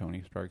was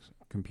Tony Stark's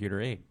computer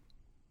aide.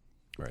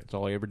 right. That's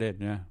all he ever did.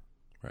 Yeah.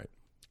 Right.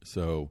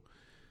 So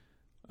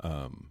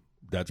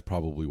that's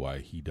probably why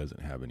he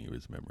doesn't have any of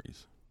his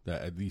memories.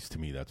 That, at least to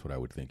me, that's what I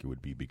would think it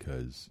would be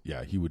because,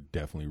 yeah, he would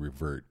definitely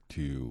revert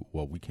to,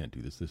 well, we can't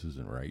do this. This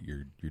isn't right.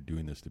 You're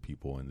doing this to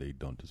people and they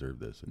don't deserve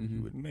this.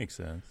 And Makes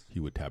sense. he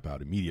would tap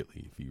out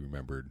immediately if he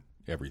remembered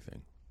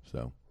everything.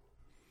 So,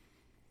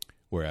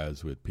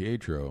 whereas with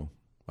Pietro,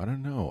 I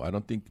don't know. I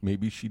don't think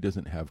maybe she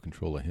doesn't have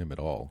control of him at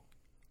all.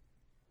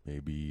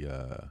 Maybe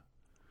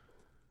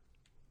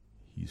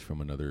he's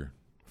from another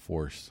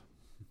force.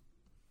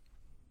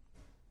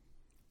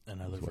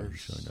 Another That's why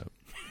he's verse. showing up.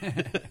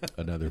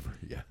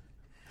 Yeah.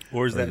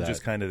 Or is Or that that.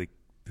 just kind of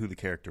who the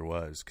character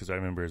was? Because I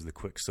remember as the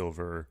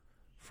Quicksilver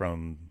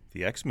from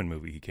the X-Men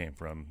movie he came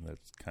from,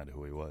 that's kind of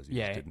who he was. He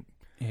Yeah. just didn't.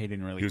 He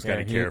didn't really He was care.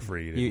 kinda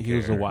carefree. He He didn't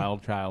was a care.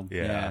 wild child.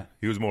 Yeah.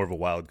 He was more of a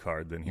wild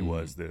card than he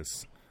was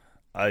this,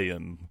 I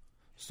am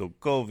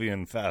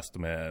Sokovian fast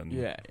man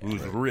Yeah,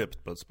 who's ripped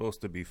but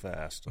supposed to be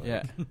fast. Like,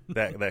 Yeah.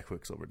 that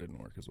Quicksilver didn't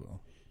work as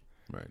well.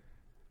 Right.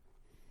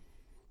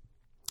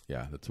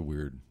 Yeah, that's a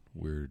weird.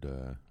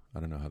 I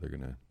don't know how they're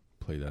gonna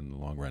play that in the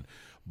long run.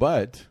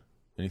 But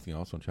anything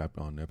else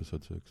on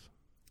episode 6?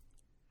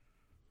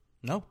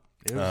 No,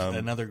 it was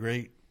another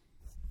great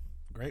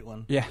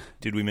one. Yeah.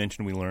 Did we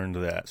mention we learned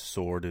that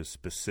Sword is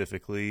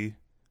specifically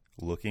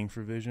looking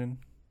for Vision?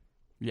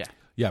 Yeah.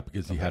 Yeah,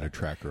 because he had a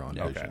tracker on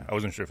Vision. Okay, I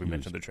wasn't sure if we He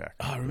mentioned the track.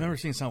 I remember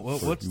seeing something.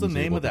 So What's he the was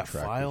name able of to that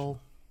track file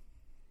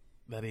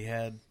that he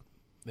had?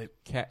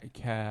 Cataract.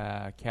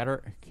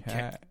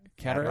 Yeah,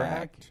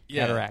 Cataract.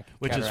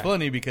 which is Cataract.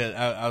 funny because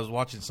I was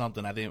watching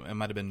something. I think it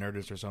might have been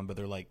Nerdist or something, but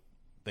they're like,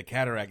 the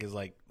cataract is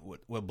like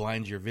what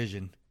blinds your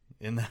vision,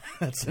 and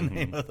that's the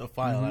name of the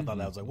file. And I thought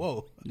that was like,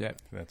 whoa, Yeah.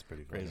 That's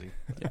pretty funny. crazy.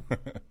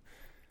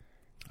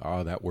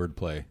 Oh, that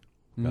wordplay.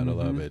 Gotta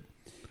love it.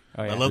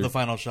 Oh, yeah. I love the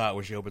final shot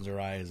where she opens her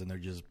eyes and they're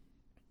just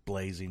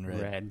blazing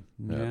red. Red.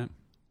 Yeah. Yeah.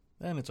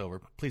 And it's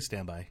over. Please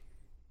stand by.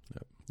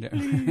 Yeah.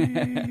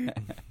 It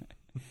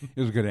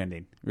was a good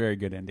ending. Very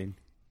good ending.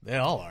 They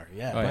all are.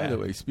 Yeah. Oh, By yeah. the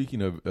way,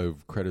 speaking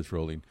of credits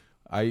rolling,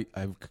 I've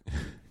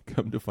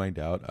come to find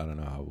out, I don't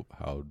know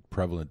how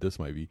prevalent this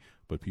might be,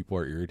 but people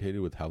are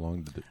irritated with how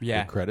long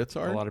the credits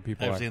are. A lot of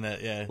people I've are. seen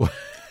that. Yeah.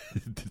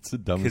 It's the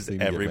dumbest Because thing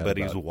to get mad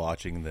everybody's about.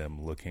 watching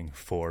them looking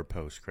for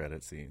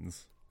post-credit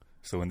scenes.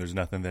 So when there's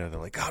nothing there, they're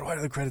like, God, why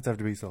do the credits have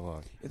to be so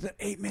long? It's an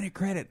 8-minute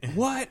credit.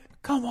 What?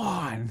 Come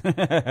on.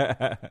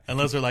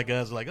 Unless they're like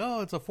us, like,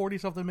 oh, it's a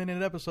 40-something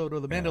minute episode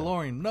of The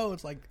Mandalorian. No,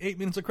 it's like 8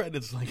 minutes of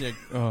credits. Like,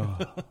 Oh.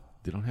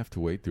 They don't have to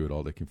wait through it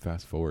all. They can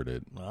fast forward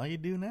it. well, you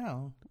do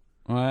now.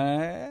 What?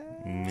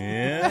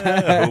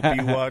 Yeah, I hope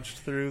you watched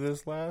through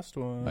this last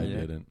one. I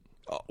didn't.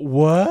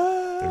 What?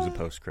 There's a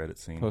post-credit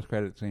scene.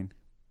 Post-credit scene.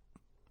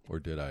 Or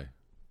did I?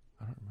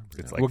 I don't remember.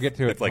 It's now. like, We'll get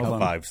to it. It's like Hold on.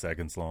 5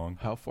 seconds long.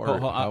 How far?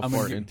 Hold on, how I'm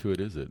far gonna into it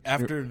is it?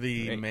 After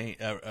the main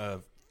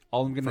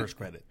All I'm gonna first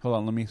credit. Hold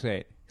on, let me say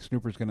it.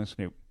 Snooper's gonna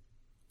snoop.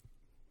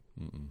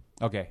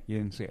 Okay, you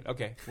didn't see it.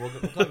 Okay, we'll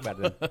talk about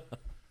it then.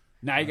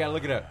 Now you gotta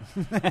look it up.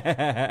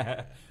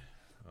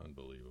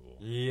 Unbelievable.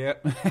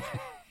 Yep. You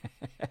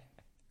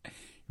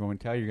want me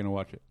to tell you? You're gonna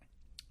watch it.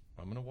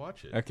 I'm gonna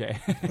watch it. Okay.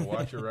 I'm gonna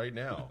watch it right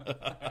now.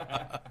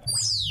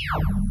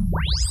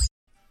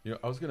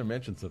 I was gonna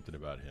mention something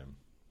about him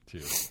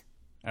too.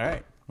 All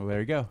right. Well, there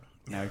you go.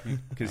 Now you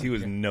can. Because he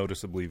was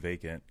noticeably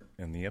vacant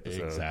in the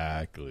episode.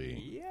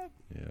 Exactly. Yep.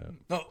 Yeah.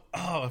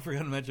 Oh, I forgot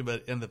to mention,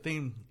 but in the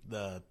theme,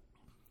 the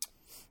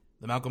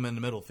Malcolm in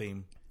the Middle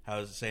theme, how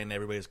it's saying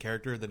everybody's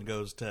character, then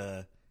goes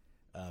to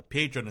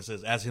Pietro and it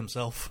says as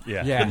himself.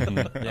 Yeah.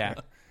 Yeah. Yeah.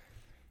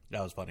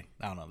 That was funny.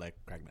 I don't know, that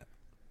cracked me up.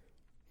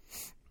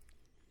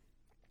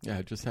 Yeah,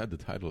 it just had the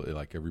title,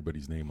 like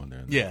everybody's name on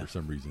there. Yeah. For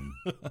some reason.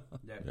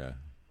 Yeah.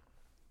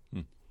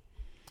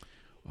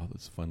 All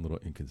those fun little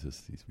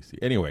inconsistencies we see.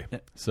 Anyway,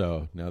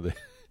 so now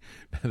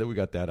that we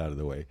got that out of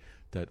the way,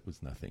 that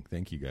was nothing.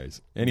 Thank you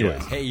guys.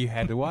 Anyways, Hey, you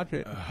had to watch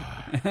it.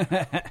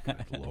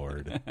 good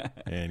Lord.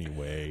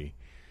 Anyway,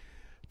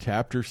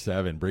 Chapter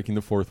 7, Breaking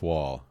the Fourth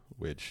Wall,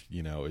 which,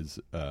 is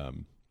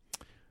one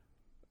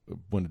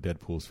of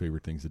Deadpool's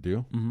favorite things to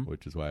do,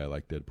 which is why I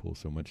like Deadpool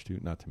so much too.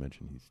 Not to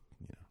mention he's,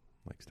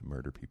 likes to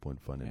murder people in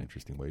fun and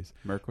interesting ways.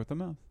 Merc with the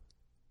mouth.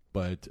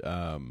 But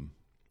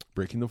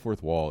Breaking the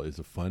Fourth Wall is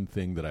a fun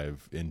thing that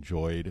I've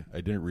enjoyed.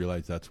 I didn't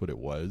realize that's what it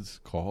was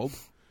called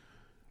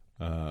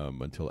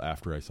until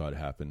after I saw it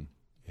happen.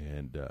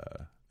 And,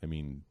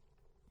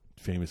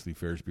 famously,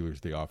 Ferris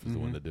Bueller's Day Off is the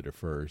one that did it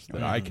first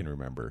that I can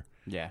remember.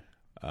 Yeah.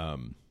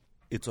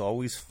 It's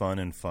always fun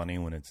and funny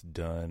when it's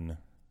done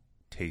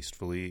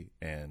tastefully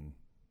and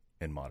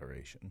in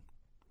moderation.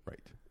 Right.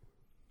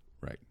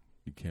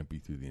 You can't be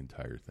through the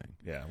entire thing.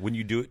 Yeah, when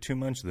you do it too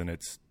much, then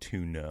it's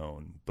too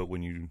known. But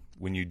when you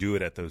do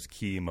it at those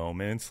key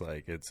moments,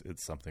 like it's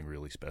something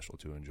really special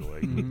to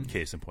enjoy.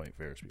 Case in point,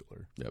 Ferris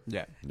Bueller. Yep.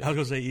 Yeah. I was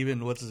gonna say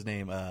even what's his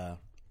name?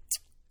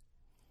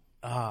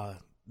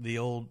 The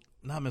old,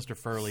 not Mr.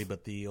 Furley,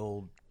 but the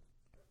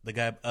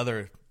guy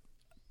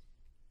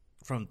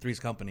from Three's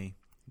Company,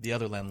 the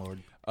other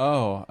landlord.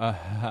 Oh,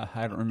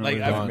 I don't remember.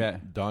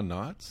 Like, Don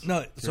Knotts?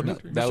 No, so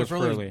Character? Mr. That was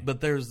Furley, Furley.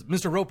 but there's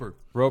Mr.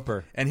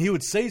 Roper. And he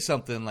would say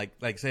something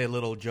like say a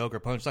little joke or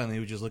punchline, and he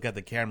would just look at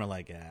the camera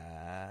like,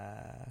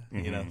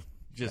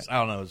 just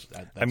I don't know.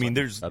 I mean,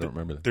 I don't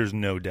remember that. There's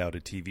no doubt a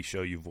TV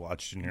show you've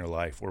watched in your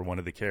life where one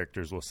of the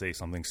characters will say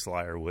something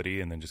sly or witty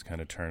and then just kind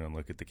of turn and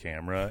look at the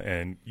camera,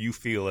 and you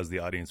feel as the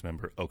audience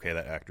member, okay,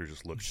 that actor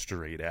just looked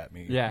straight at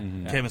me. Yeah.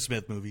 Kevin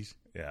Smith movies.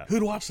 Yeah.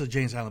 Who'd watch the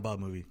Jane Silent Bob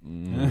movie?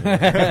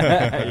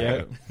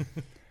 Yeah.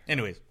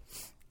 Anyways,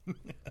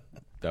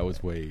 That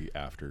was way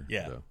after.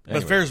 yeah. So. But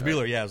Anyway, Ferris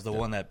Bueller, is the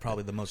one that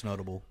probably the most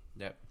notable.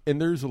 Yep. and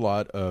there's a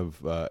lot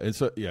of and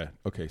so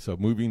okay, so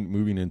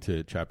moving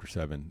into Chapter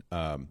 7,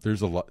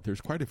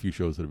 there's quite a few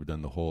shows that have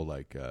done the whole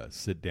like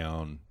sit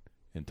down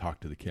and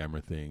talk to the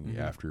camera thing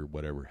after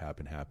whatever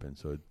happened.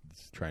 So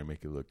it's try and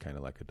make it look kind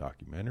of like a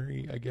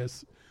documentary, I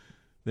guess,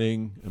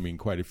 thing. I mean,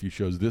 quite a few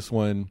shows. This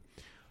one,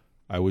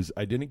 I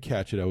didn't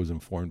catch it. I was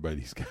informed by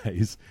these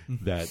guys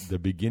that the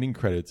beginning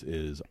credits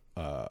is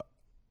The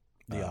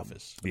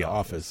Office. The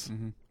Office.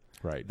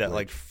 right. That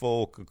like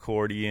folk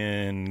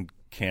accordion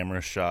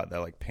camera shot that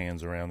like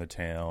pans around the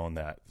town.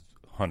 That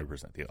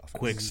 100% The Office.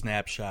 Quick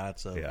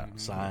snapshots of Yeah.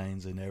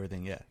 signs and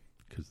everything. Yeah.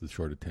 because the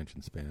short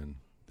attention span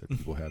that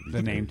people have these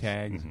The name days.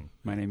 tags.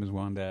 My name is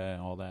Wanda.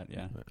 All that.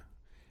 Yeah.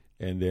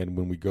 And then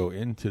when we go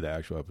into the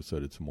actual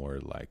episode, it's more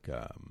like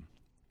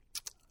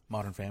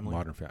Modern Family.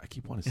 Modern Family. I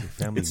keep wanting to say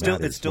Family It's still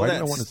Matters. it's still Why that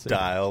did I want to say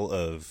style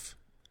of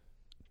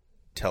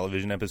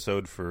television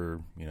episode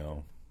for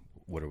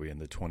what are we in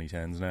the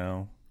 2010s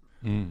now?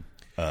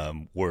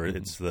 Where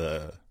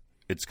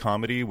it's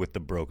comedy with the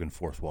broken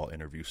fourth wall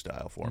interview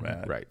style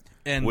format, Right.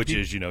 And which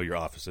is your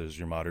Offices,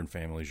 your Modern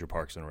Families, your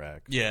Parks and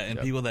Rec. Yeah, and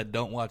people that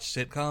don't watch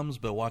sitcoms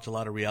but watch a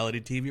lot of reality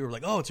TV are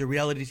like, oh, it's a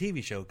reality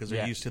TV show because they're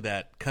Yeah. used to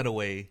that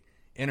cutaway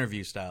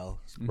interview style.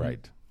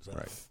 Right.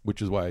 Right.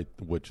 Which is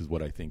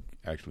what I think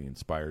actually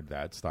inspired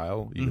that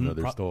style, even though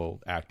they're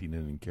still acting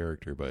in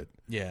character, but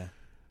Yeah.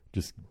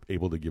 just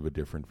able to give a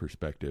different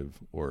perspective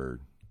or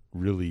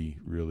really,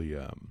 really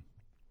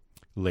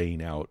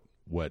laying out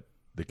what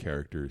the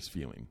character is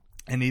feeling.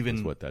 And Is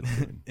even what that's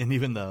doing. and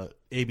even the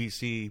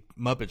ABC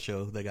Muppet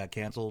Show that got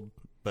canceled,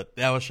 but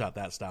that was shot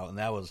that style, and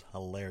that was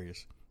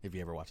hilarious. If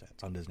you ever watch that,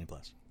 it's on Disney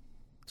Plus.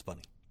 It's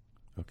funny.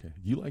 Okay.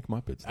 You like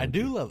Muppets? I don't do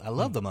you?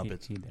 love the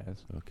Muppets. He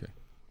does. Okay.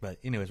 But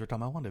anyways, we're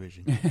talking about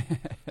WandaVision.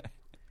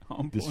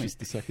 On This point. is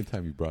the second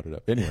time you brought it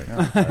up. Anyway.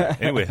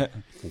 Anyway,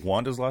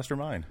 Wanda's lost her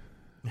mind.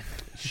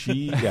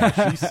 she's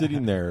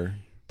sitting there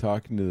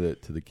talking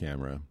to the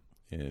camera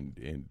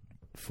and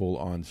full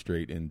on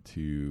straight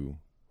into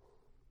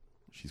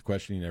she's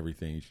questioning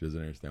everything. She doesn't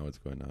understand what's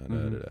going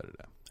on.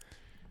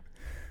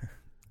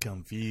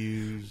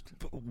 Confused.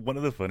 But One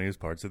of the funniest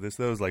parts of this,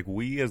 though, is like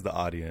we as the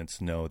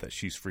audience know that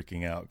she's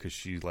freaking out because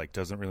she like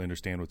doesn't really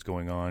understand what's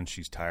going on.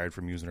 She's tired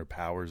from using her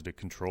powers to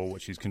control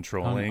what she's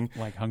controlling.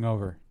 Like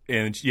hungover.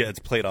 And yeah, it's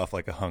played off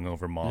like a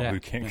hungover mom who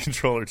can't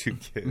control her 2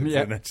 kids.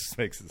 Yeah. And that just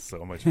makes it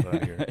so much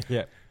funnier.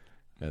 Yeah.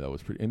 Yeah, that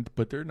was pretty.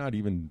 But they're not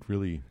even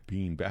really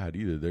being bad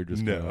either. They're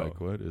just kinda like,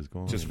 what is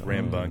going on? Just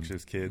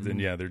rambunctious kids. And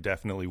yeah, they're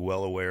definitely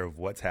well aware of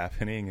what's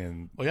happening.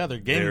 And Well, yeah,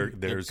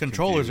 their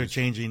controllers are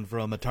changing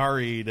from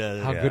Atari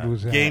to How good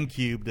was that?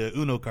 GameCube to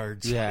Uno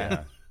cards.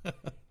 Yeah.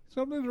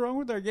 Something's wrong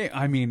with our game.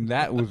 I mean,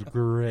 that was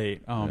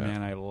great. Oh,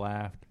 man, I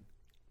laughed.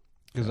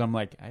 Because I'm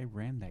like, I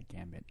ran that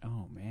gambit.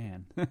 Oh,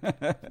 man.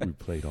 We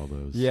played all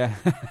those. Yeah.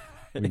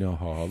 We know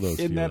how all those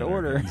In feel that in our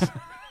order.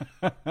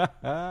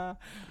 hands.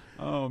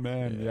 Oh,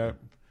 man. Yeah.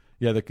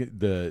 Yeah,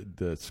 the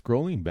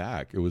scrolling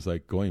back, it was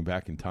like going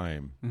back in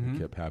time. Mm-hmm. It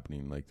kept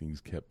happening. Like things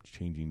kept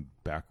changing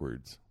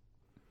backwards,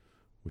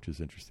 which is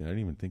interesting. I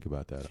didn't even think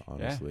about that,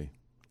 honestly,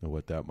 and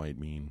what that might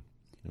mean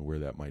and where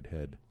that might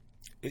head.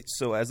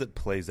 So as it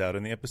plays out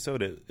in the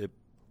episode,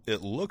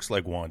 it looks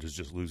like Wanda's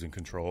just losing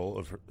control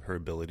of her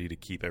ability to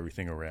keep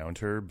everything around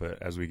her.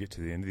 But as we get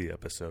to the end of the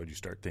episode, you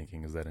start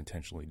thinking, is that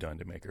intentionally done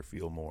to make her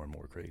feel more and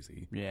more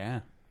crazy?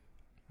 Yeah.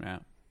 Yeah.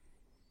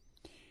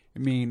 I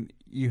mean,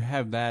 you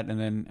have that, and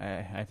then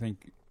I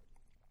think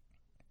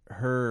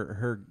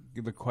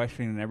the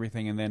questioning and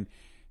everything, and then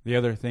the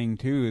other thing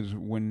too is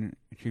when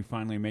she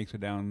finally makes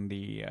it down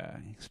the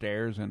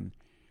stairs, and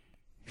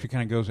she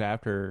kind of goes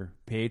after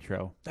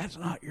Pietro. That's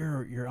not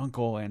your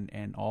uncle,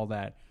 and all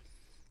that,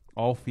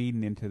 all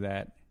feeding into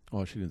that.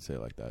 Oh, she didn't say it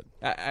like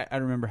that. I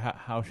remember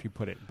how she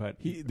put it, but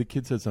The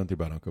kid said something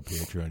about Uncle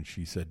Pietro, and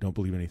she said, "Don't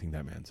believe anything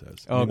that man says."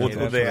 Oh, okay, Well, that's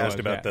they what it asked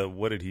was, about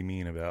what did he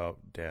mean about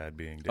Dad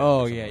being dead?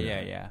 oh or yeah, something yeah,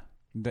 like that.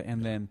 yeah.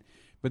 And then,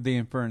 but the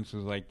inference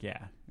is like,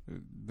 yeah,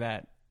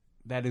 that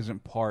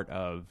isn't part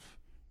of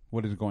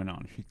what is going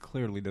on. She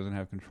clearly doesn't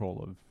have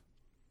control of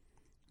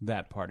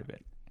that part of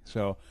it.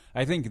 So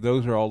I think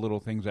those are all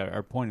little things that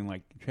are pointing,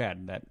 like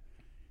Chad, that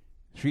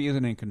she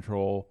isn't in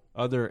control.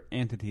 Other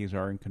entities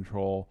are in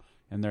control,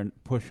 and they're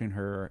pushing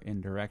her in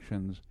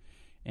directions.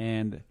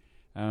 And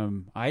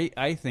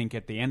I think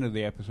at the end of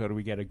the episode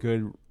we get a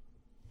good,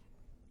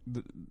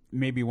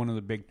 maybe one of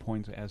the big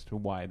points as to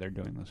why they're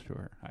doing this to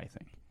her, I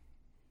think.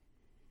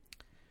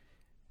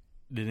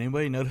 Did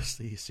anybody notice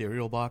the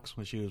cereal box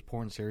when she was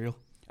pouring cereal?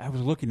 I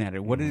was looking at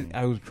it. What did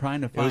I was trying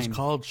to It find? was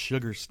called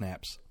Sugar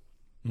Snaps.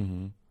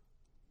 Mm-hmm.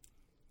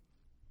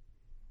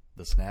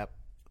 The snap.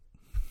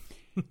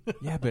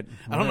 Yeah, but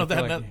I don't know if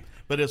feel that,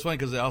 but it's funny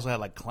because it also had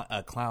like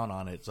a clown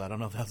on it, so I don't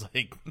know if that's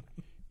like.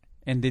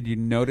 And did you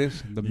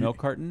notice the milk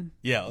carton?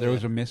 Yeah, there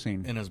was a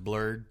missing. and it's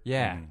blurred.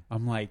 Yeah,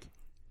 I'm like,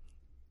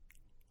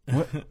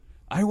 what?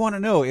 I want to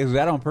know, is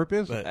that on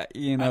purpose? But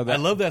You know, I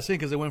love that scene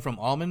because it went from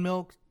almond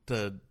milk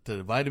to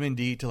vitamin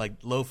D to like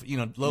low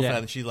Yeah. fat,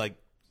 and she like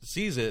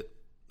sees it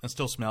and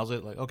still smells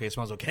it. Like, okay, it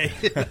smells okay.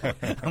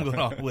 I'm going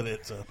on with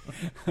it. So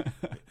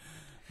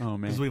Oh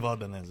man, because we've all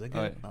done that. Is it good?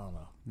 Right. I don't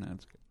know. no,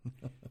 it's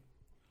good.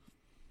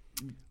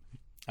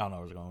 I don't know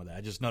where we're going with that.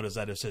 I just noticed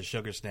that it says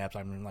Sugar Snaps.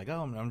 I'm like,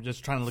 oh, I'm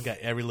just trying to look at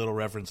every little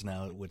reference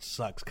now, which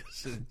sucks.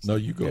 Cause No,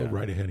 you go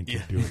right ahead and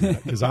keep doing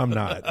that because I'm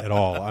not at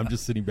all. I'm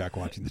just sitting back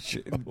watching the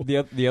show.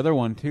 The other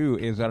one too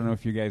is, I don't know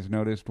if you guys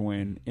noticed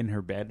when in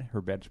her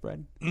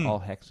bedspread, all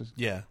hexes.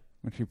 yeah.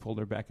 When she pulled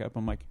her back up,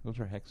 I'm like, those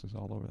are hexes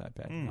all over that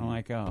bed. I'm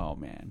like, oh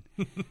man,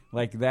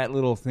 like that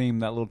little theme,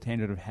 that little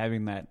tangent of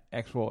having that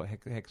actual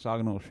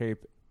hexagonal shape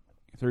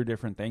through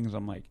different things.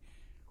 I'm like,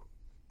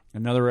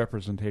 another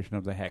representation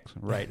of the hex,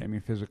 right? I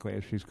mean, physically,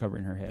 as she's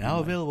covering her head. Now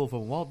I'm available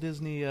from Walt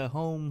Disney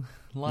home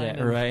line. like,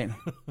 yeah, right.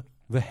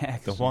 The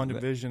hex, The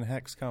WandaVision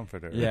Hex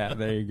Comforter. Yeah,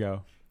 there you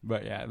go.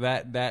 But yeah,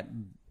 that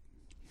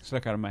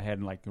stuck out of my head,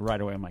 and like right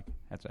away, I'm like,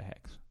 that's a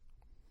hex.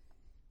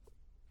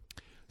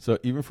 So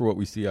even for what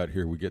we see out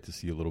here, we get to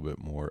see a little bit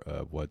more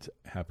of what's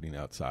happening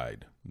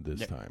outside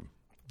this Yep. time.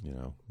 You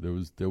know,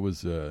 there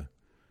wasn't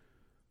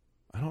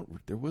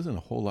a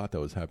whole lot that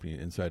was happening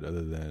inside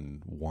other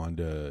than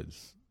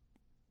Wanda's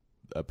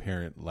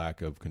apparent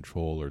lack of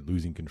control or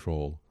losing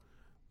control.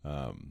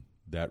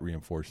 That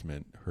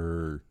reinforcement,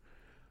 her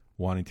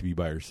wanting to be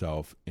by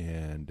herself,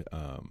 and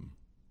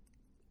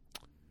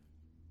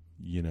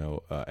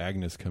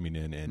Agnes coming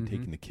in and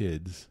taking the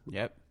kids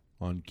Yep.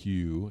 on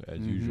cue as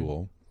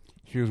usual.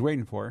 She was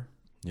waiting for her.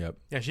 Yep.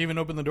 Yeah, she even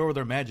opened the door with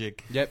her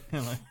magic. Yep.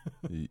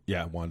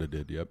 Yeah, Wanda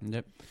did. Yep.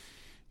 Yep.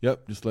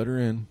 Yep. Just let her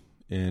in,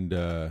 and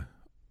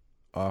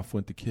off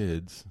went the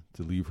kids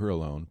to leave her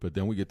alone. But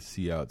then we get to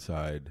see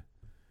outside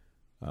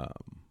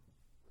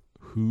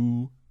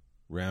who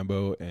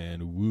Rambo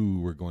and Wu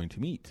were going to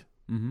meet.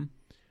 Mm-hmm.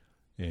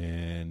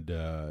 And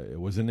it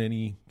wasn't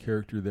any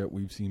character that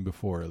we've seen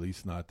before, at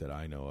least not that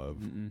I know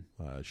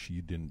of.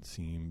 She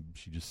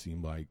just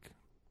seemed like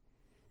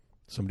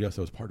somebody else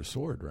that was part of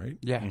SWORD, right?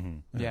 Yeah.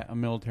 Mm-hmm. Yeah, a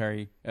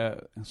military,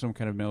 some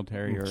kind of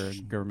military or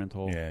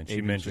governmental Yeah, and she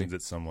agency. mentions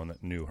it's someone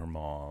that knew her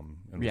mom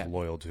and was Yeah.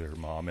 loyal to her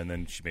mom. And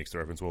then she makes the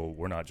reference, well,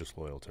 we're not just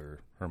loyal to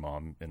her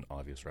mom, in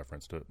obvious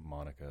reference to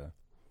Monica.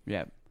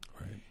 Yeah.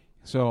 Right.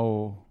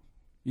 So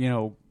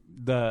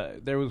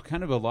there was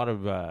kind of a lot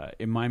of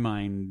in my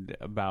mind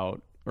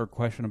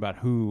question about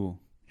who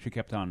she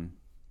kept on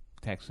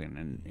texting,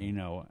 and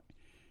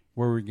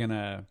were we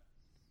gonna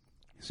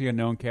see a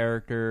known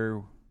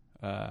character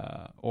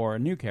or a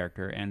new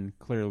character? And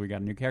clearly we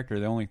got a new character.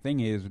 The only thing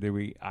is,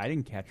 I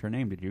didn't catch her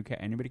name. Did you?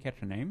 Anybody catch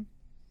her name?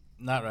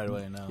 Not right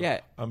away, no.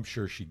 Yeah, I'm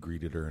sure she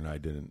greeted her, and I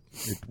didn't.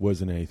 It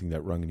wasn't anything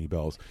that rung any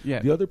bells. Yeah.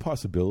 The other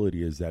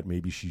possibility is that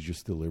maybe she's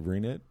just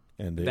delivering it,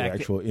 and the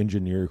actual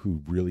engineer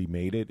who really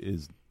made it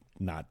is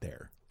not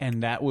there.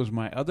 And that was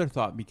my other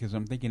thought, because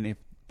I'm thinking if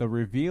the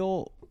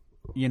reveal,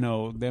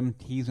 them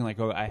teasing like,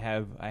 oh, I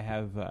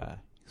have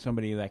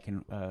somebody that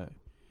can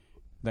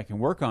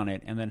work on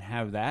it, and then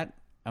have that,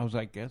 I was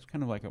like, that's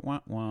kind of like a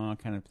wah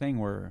kind of thing.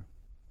 Where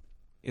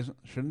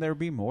shouldn't there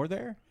be more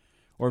there?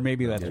 Or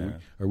maybe that's... Yeah.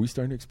 Are we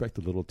starting to expect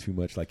a little too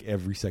much? Like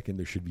every second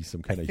there should be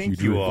some kind of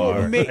huge... You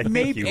are.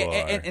 Maybe, you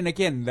are. And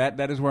again,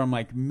 that is where I'm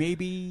like,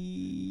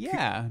 maybe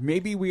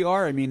we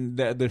are. I mean,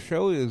 the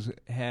show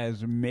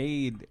has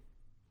made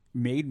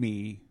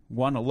me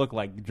want to look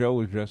like Joe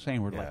was just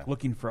saying. We're like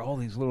looking for all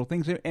these little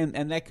things,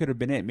 and that could have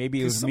been it.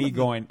 Maybe it was me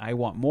going, I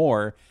want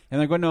more, and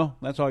they're going, no,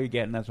 that's all you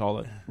get, and that's all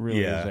that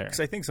really is there. Because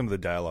I think some of the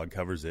dialogue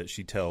covers it.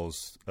 She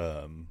tells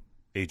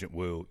Agent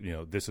Wu,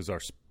 this is our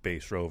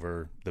space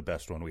rover, the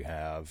best one we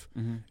have.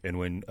 Mm-hmm. And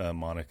when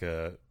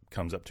Monica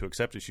comes up to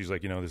accept it, she's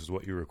like, this is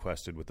what you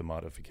requested with the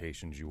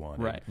modifications you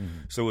wanted. Right. Mm-hmm.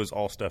 So it was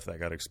all stuff that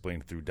got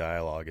explained through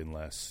dialogue,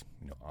 unless,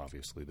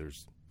 obviously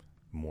there's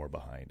more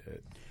behind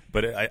it.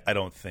 But I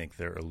don't think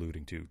they're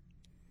alluding to,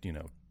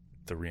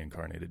 the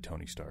reincarnated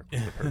Tony Stark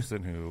was the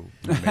person who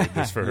made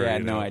this for her. Yeah,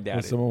 no, I doubt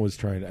it. Someone was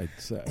trying. I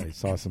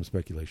saw some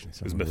speculation.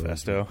 It was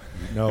Mephisto?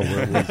 No,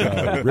 it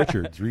was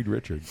Richards, Reed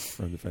Richards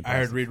from the Fantastic I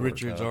heard Reed Four.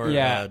 Richards or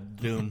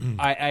Doom.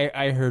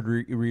 I heard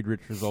Reed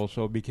Richards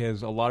also,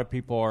 because a lot of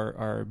people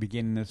are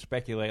beginning to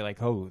speculate,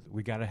 like, oh,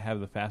 we got to have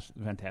the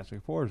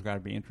Fantastic Four has got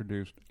to be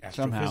introduced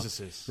somehow.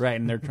 Astrophysicists. Right,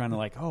 and they're trying to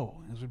like, oh,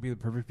 this would be the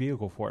perfect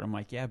vehicle for it. I'm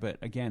like, yeah, but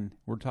again,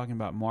 we're talking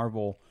about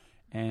Marvel,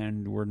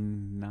 and we're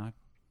not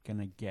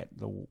gonna get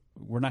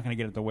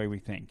it the way we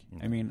think.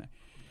 I mean,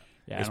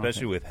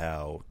 especially with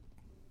how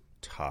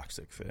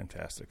toxic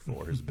Fantastic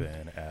Four has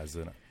been as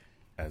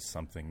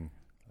something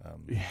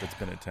that's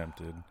been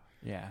attempted.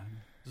 Yeah.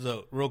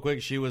 So real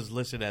quick, she was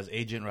listed as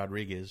Agent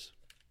Rodriguez,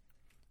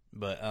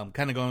 but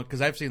kind of going,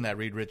 because I've seen that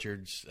Reed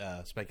Richards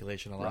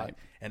speculation a lot, right.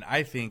 And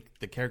I think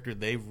the character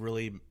they've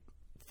really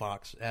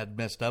Fox had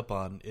messed up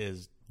on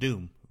is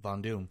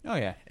Von Doom. Oh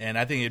yeah, and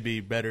I think it'd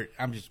be better.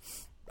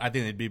 I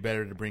think it'd be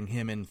better to bring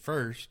him in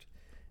first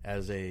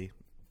as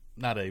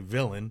not a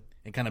villain,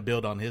 and kind of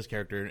build on his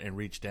character and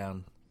reach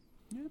down.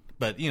 Yep.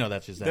 But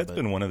that's just that. That's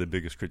been one of the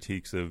biggest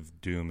critiques of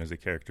Doom as a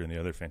character in the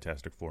other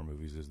Fantastic Four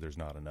movies, is there's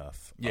not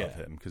enough of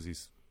him, because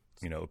he's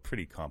a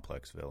pretty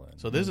complex villain.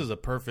 So this is a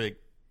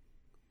perfect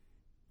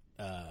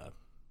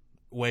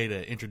way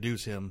to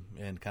introduce him,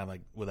 and kind of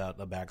like without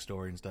a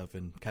backstory and stuff,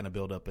 and kind of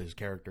build up his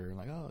character, and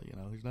like, oh,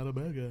 he's not a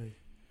bad guy.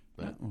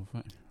 But,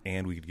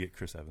 and we could get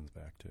Chris Evans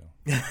back too.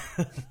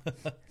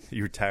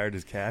 You retired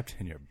as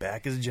Captain, you're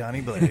back as Johnny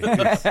Blaze.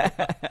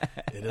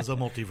 It is a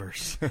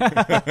multiverse.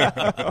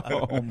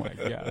 Oh my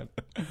god!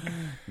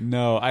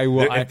 No, I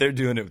will. If they're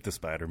doing it with the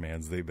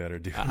Spider-Mans, they better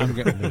do it. I'm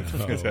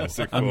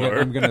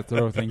gonna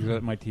throw things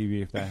at my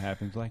TV if that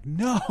happens. Like,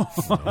 no,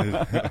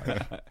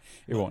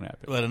 it won't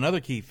happen. But another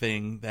key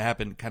thing that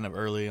happened kind of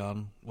early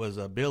on was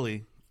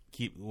Billy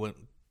went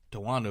to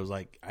Wanda, was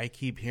like, I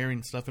keep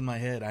hearing stuff in my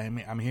head.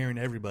 I'm hearing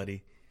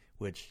everybody,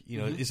 which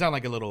it sounded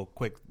like a little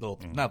quick,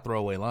 not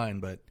throwaway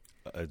line, but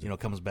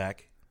comes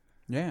back.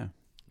 Yeah,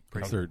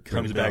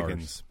 comes back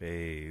in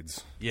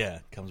spades.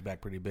 Yeah, comes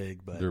back pretty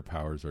big, but their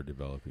powers are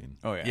developing.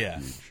 Oh yeah.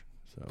 Huge,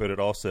 so. But it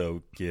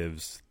also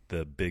gives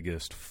the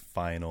biggest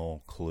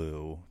final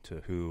clue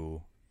to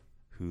who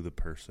the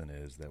person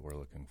is that we're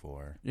looking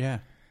for. Yeah.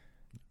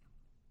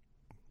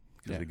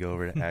 Because we go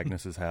over to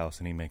Agnes's house,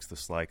 and he makes the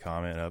sly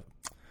comment of,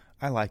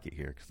 I like it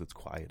here because it's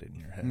quiet in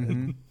your head.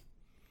 Mm-hmm.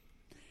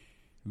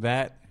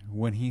 That,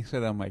 when he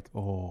said, I'm like,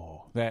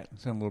 oh, that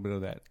sent a little bit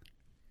of that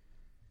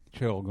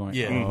chill going,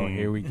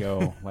 here we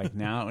go. Like,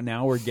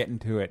 now we're getting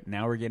to it.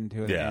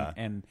 Yeah.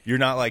 And you're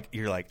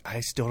like, I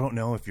still don't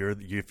know if you're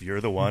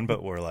the one,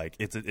 but we're like,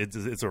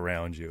 it's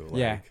around you.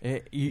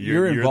 Like,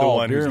 you're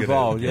involved. You're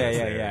involved.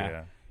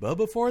 Yeah. But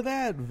before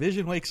that,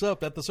 Vision wakes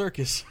up at the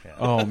circus. Yeah.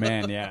 Oh,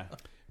 man, yeah.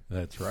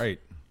 That's right.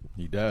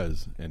 He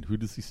does. And who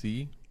does he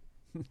see?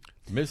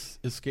 Miss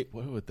Escape,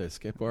 what with the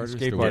escape artist?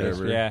 Escape or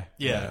whatever. artist,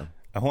 yeah.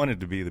 I wanted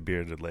to be the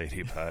bearded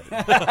lady, but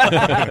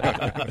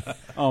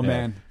oh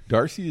man,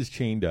 Darcy is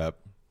chained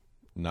up.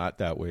 Not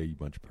that way, you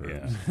bunch of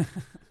pervs. Yeah.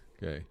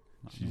 Okay,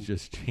 she's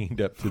just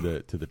chained up to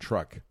the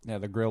truck. Yeah,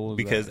 the grill.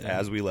 Because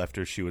as we left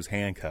her, she was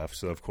handcuffed.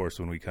 So of course,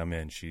 when we come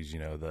in, she's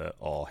the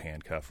all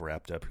handcuff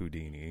wrapped up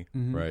Houdini.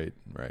 Mm-hmm.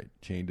 Right,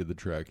 chained to the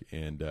truck,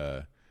 and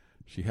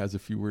she has a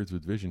few words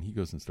with Vision. He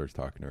goes and starts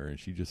talking to her, and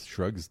she just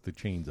shrugs the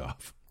chains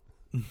off.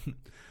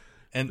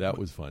 And that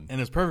was fun.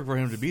 And it's perfect for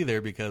him to be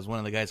there, because one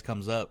of the guys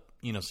comes up,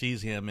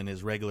 sees him in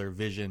his regular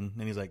vision,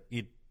 and he's like,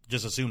 he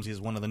just assumes he's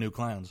one of the new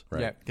clowns.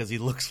 Right. Yep. Because he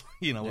looks,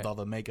 with all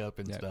the makeup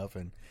and stuff.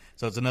 And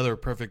so it's another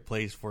perfect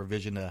place for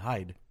Vision to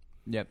hide.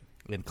 Yep.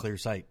 In clear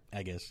sight,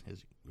 I guess,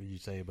 as you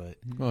say. But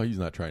Well, he's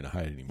not trying to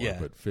hide anymore, Yeah.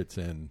 but fits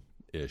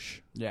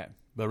in-ish. Yeah.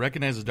 But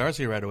recognizes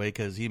Darcy right away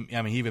because he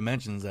even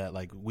mentions that,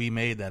 like, we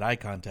made that eye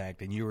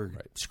contact and you were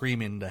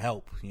screaming to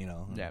help,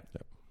 Yeah.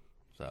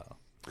 So,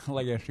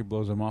 Like, yeah, she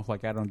blows him off.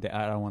 Like, I don't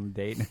want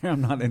to date. I'm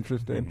not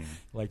interested.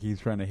 Like, he's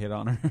trying to hit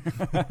on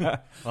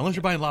her. unless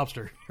you're buying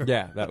lobster.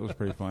 Yeah, that was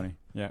pretty funny.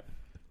 Yeah.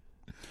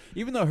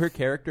 Even though her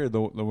character, the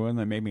one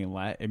that made me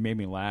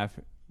laugh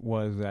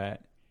was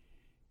that,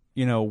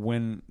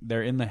 when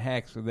they're in the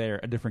hex, they're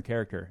a different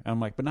character. And I'm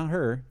like, but not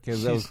her,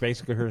 because that was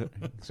basically her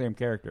same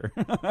character.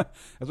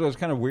 That's why it's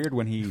kind of weird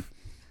when he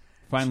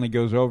finally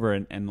goes over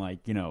and like,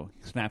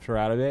 snaps her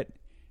out of it.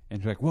 And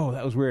she's like, whoa,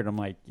 that was weird. I'm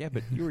like, yeah,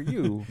 but you were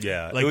you.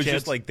 Yeah, Like it was Chad's-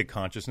 just like the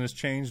consciousness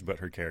changed, but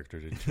her character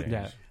didn't change.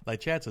 Yeah. Like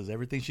Chad says,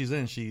 everything she's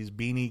in, she's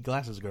beanie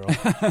glasses girl.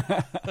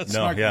 That's No,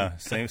 snarky. yeah,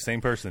 same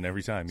person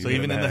every time. So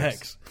even in the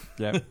hex.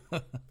 Yeah.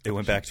 it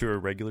went back to her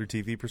regular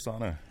TV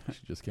persona. She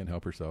just can't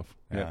help herself.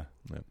 Yeah.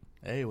 Yep.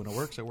 Hey, when it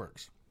works, it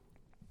works.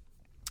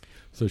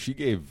 So she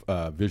gave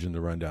Vision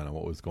the rundown on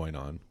what was going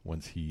on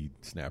once he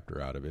snapped her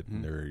out of it,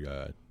 and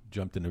they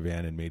jumped in the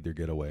van and made their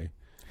getaway.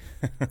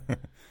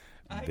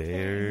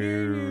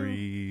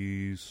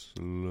 Very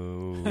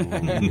slow.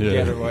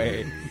 Get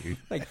away.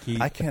 Like Keith.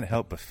 I can't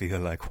help but feel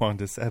like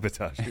Wanda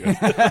sabotaged you.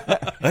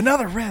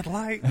 Another red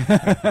light.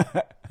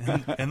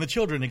 And the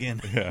children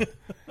again. Yeah.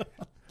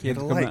 Kids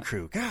The come light out-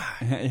 crew. God.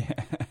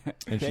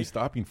 And she's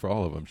stopping for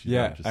all of them. She's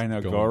Yeah, not just I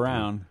know. going Go through.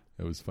 around.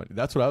 It was funny.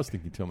 That's what I was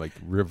thinking too. I'm like,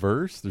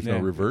 reverse? There's no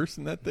Yeah. reverse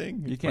in that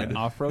thing? You can't Find it-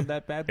 off-road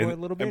that bad boy And- a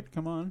little bit?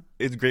 Come on.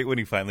 It's great when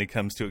he finally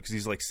comes to it because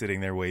he's like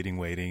sitting there waiting,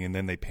 and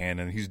then they pan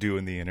and he's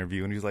doing the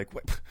interview and he's like,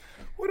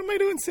 what am I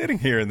doing sitting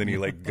here? And then he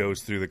like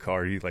goes through the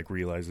car. He like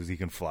realizes he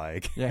can fly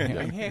again. Yeah,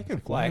 like, hey, I can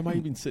Why fly. am I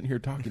even sitting here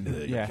talking to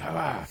you?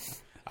 Yeah.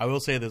 I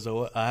will say this.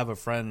 I have a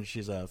friend.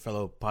 She's a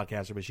fellow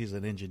podcaster, but she's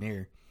an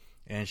engineer.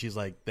 And she's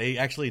like, they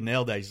actually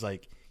nailed that. She's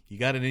like, you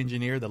got an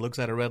engineer that looks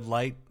at a red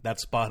light?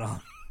 That's spot on.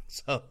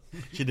 So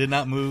she did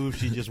not move.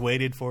 She just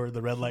waited for the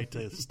red light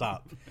to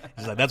stop.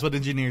 She's like, that's what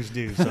engineers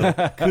do. So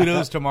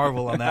kudos to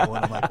Marvel on that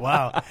one. I'm like,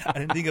 wow. I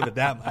didn't think of it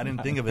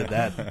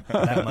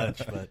that much,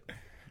 but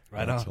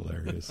right That's on.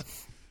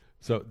 hilarious.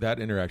 So that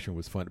interaction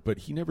was fun, but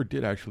he never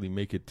did actually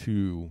make it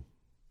to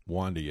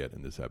Wanda yet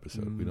in this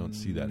episode. We don't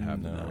see that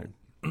happen. No.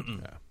 Right?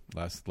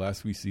 Yeah.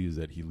 Last we see is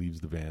that he leaves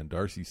the van.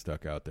 Darcy's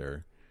stuck out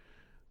there.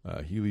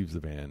 He leaves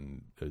the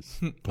van.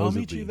 Supposedly, I'll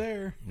meet you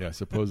there. Yeah,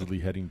 supposedly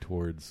heading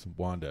towards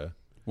Wanda.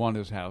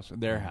 Wanda's house.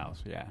 Their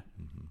house, yeah.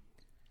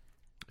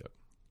 Yep.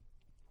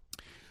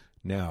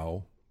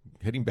 Now,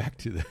 heading back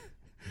to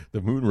the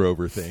moon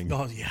rover thing.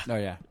 Oh, yeah. Oh,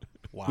 yeah.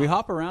 Wow. We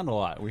hop around a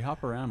lot.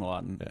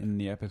 In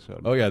the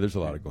episode. Oh yeah, there's a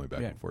lot of going back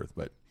Yeah. and forth.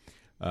 But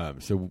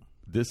so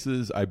this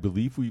is, I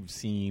believe, we've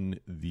seen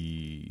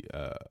the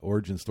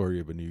origin story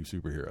of a new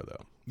superhero,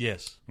 though.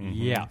 Yes.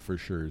 Yeah. For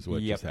sure is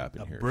what Yep. just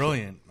happened A here.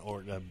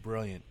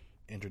 brilliant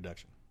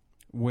introduction.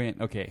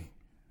 Okay.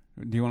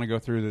 Do you want to go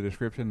through the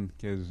description?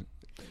 Because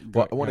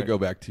Well, I want to go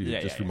back to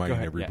Yeah, just yeah, yeah. reminding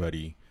Go ahead,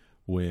 everybody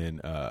when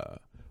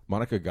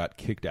Monica got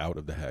kicked out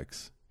of the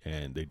Hex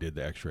and they did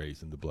the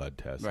X-rays and the blood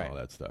tests Right. and all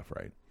that stuff,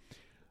 right?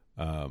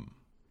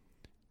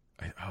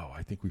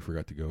 I think we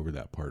forgot to go over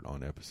that part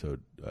on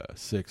episode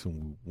 6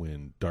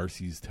 when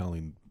Darcy's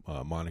telling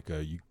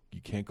Monica, you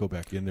can't go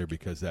back in there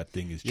because that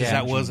thing is Because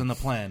changing. that wasn't the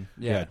plan.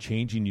 Yeah,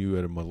 changing you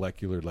at a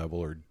molecular level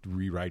or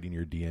rewriting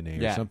your DNA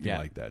or Yeah, something yeah,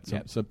 like that.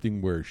 yep.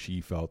 Something where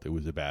she felt it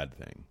was a bad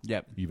thing.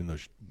 Yep. Even though,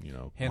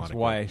 Hence Monica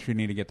why she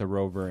needed to get the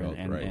rover felt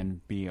right.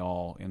 and be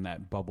all in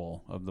that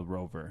bubble of the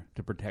rover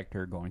to protect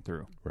her going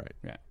through. Right.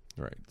 Yeah.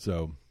 Right.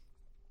 So,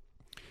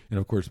 and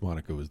of course,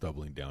 Monica was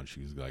doubling down.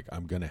 She was like,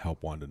 I'm going to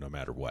help Wanda no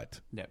matter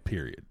what. Yep.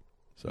 Period.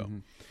 So,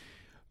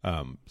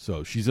 Mm-hmm.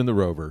 so she's in the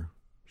rover.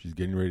 She's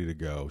getting ready to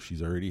go.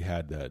 She's already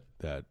had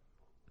that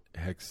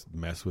Hex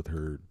mess with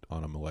her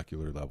on a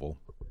molecular level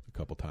a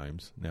couple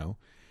times now.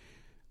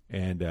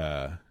 And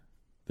the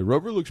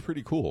rover looks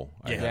pretty cool,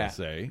 I Yeah. gotta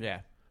say. Yeah.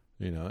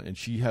 And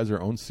she has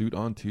her own suit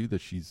on too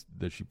that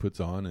she puts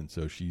on, and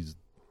so she's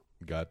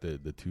got the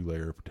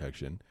 2-layer of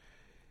protection.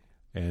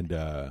 And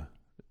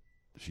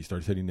she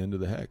starts heading into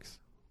the Hex,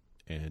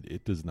 and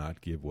it does not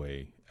give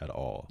way at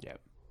all.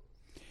 Yep.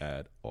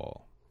 At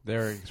all.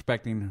 They're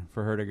expecting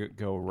for her to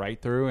go right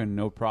through and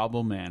no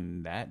problem,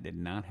 and that did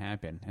not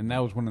happen. And that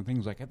was one of the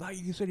things, like, I thought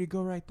you said you'd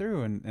go right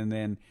through. And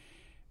then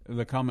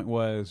the comment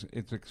was,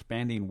 it's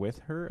expanding with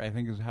her, I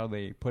think is how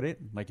they put it.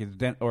 Like, it's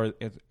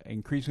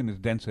increasing its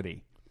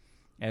density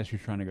as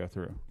she's trying to go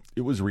through.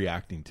 It was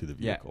reacting to the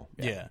Yeah. vehicle.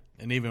 Yeah.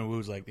 And even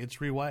Wu's like, it's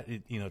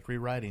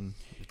rewriting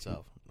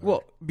itself.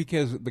 Well,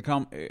 because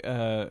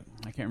I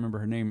can't remember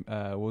her name.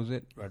 What was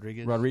it?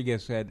 Rodriguez?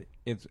 Rodriguez said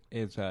it's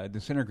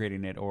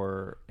disintegrating it,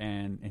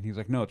 and he's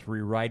like, no, it's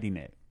rewriting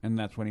it, and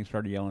that's when he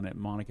started yelling at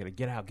Monica to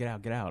get out, get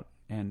out, get out,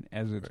 and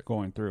as it's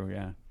going through,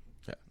 yeah.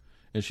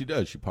 And she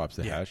does. She pops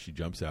the hash. She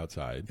jumps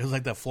outside. It was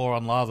like that floor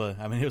on lava.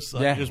 I mean, it was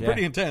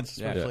pretty intense,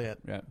 especially at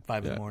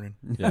 5 in the morning.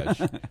 Yeah,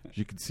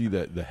 you could see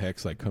the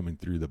hex like coming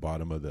through the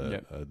bottom of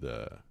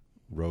the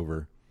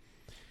rover.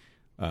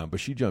 But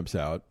she jumps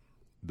out.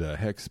 The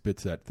hex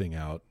spits that thing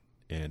out,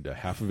 and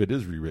half of it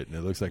is rewritten.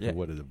 It looks like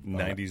what is it?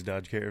 90s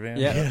Dodge Caravan.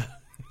 Yeah.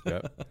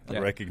 I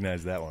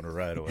recognize that one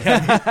right away.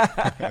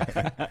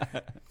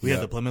 We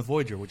had the Plymouth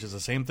Voyager, which is the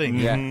same thing.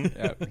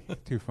 Yeah.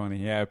 Too funny.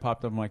 Yeah, it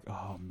popped up. I'm like,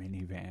 oh,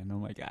 minivan.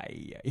 I'm like,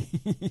 aye.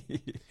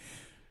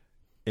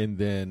 And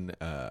then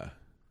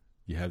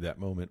you have that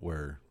moment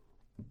where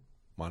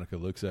Monica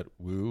looks at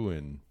Wu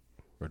and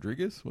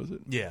Rodriguez, was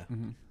it? Yeah.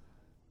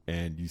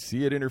 And you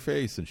see it in her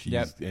face, and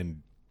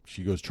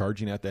she goes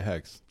charging at the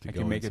hex to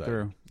go make inside. it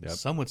through. Yep.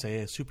 Some would say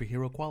a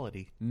superhero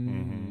quality.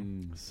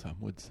 Some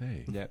would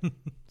say. Yep.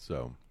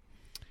 So,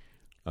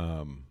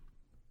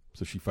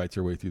 so she fights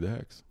her way through the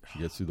hex. She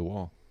gets through the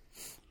wall.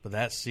 But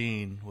that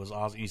scene was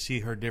awesome. You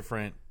see her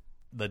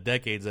the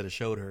decades that it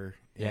showed her.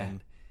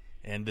 And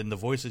then the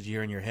voices you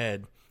hear in your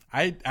head.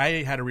 I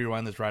had to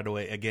rewind this right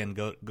away. Again,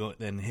 go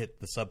and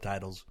hit the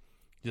subtitles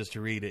just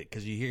to read it.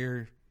 Because you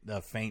hear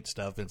the faint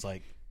stuff. It's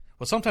like,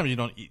 well, sometimes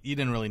you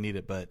didn't really need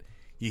it, but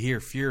you hear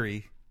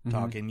Fury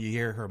talking. You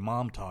hear her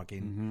mom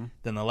talking.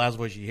 Then the last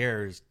voice you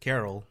hear is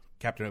Carol,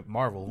 Captain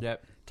Marvel,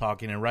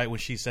 talking. And right when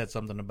she said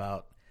something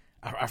about,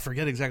 I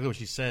forget exactly what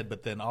she said,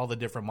 but then all the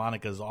different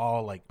Monicas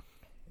all like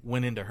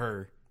went into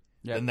her.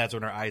 Then that's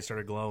when her eyes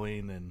started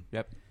glowing. And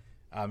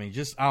I mean,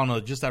 I don't know,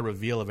 just that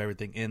reveal of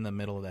everything in the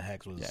middle of the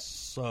hex was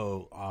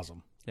so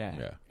awesome.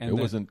 Yeah. And it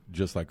wasn't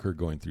just like her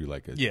going through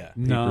like a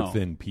paper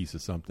thin piece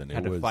of something.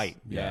 Had to fight.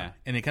 Yeah.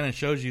 And it kind of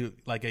shows you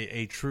like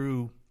a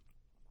true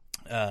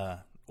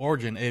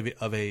origin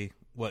of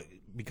what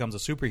becomes a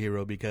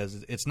superhero,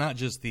 because it's not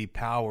just the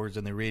powers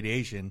and the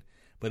radiation,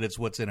 but it's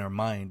what's in her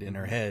mind, in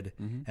her head.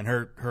 And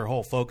her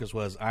whole focus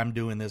was, I'm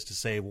doing this to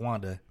save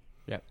Wanda.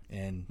 Yep.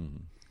 And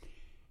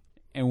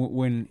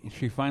when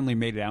she finally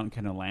made it out and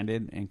kind of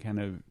landed and kind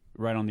of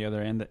right on the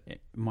other end, in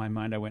my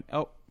mind I went,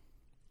 oh,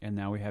 and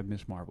now we have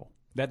Miss Marvel.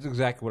 That's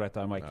exactly what I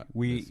thought. I'm like,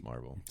 Miss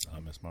Marvel.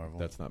 Not Miss Marvel.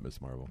 That's not Miss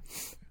Marvel.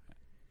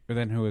 But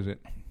then who is it?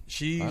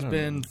 She's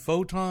been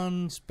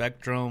Photon,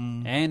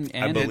 Spectrum, and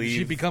I believe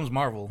she becomes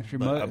Marvel.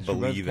 I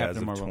believe as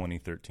of Marvel.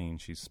 2013,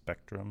 she's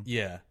Spectrum.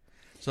 Yeah.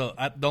 So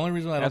the only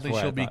reason I don't think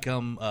what she'll I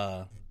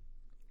thought.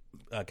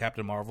 become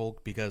Captain Marvel,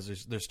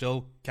 because there's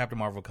still Captain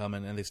Marvel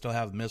coming, and they still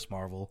have Miss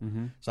Marvel.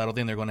 So I don't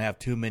think they're going to have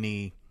too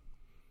many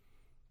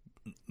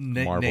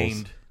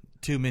named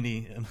too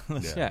many.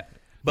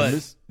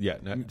 But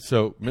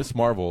so Miss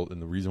Marvel,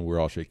 and the reason we're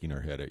all shaking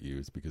our head at you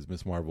is because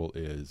Miss Marvel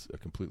is a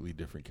completely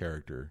different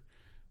character,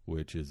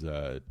 which is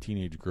a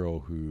teenage girl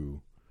who,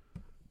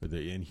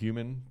 the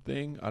Inhuman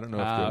thing. I don't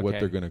know what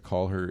they're going to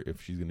call her,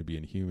 if she's going to be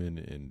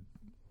Inhuman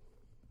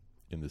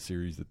in the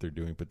series that they're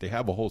doing, but they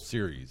have a whole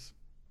series,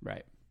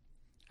 right?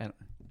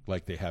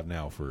 Like they have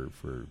now for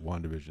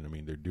WandaVision. I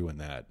mean, they're doing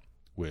that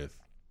with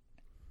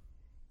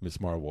Miss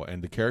Marvel,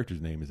 and the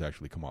character's name is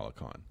actually Kamala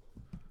Khan.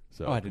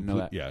 So I didn't know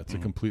that. Yeah, it's a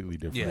completely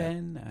different.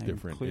 Then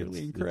I'm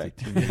clearly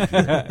incorrect. It's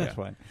a That's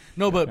fine.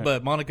 No,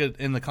 but Monica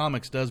in the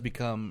comics does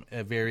become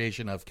a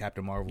variation of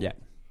Captain Marvel. Yeah.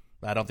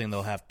 I don't think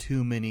they'll have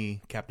too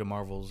many Captain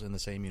Marvels in the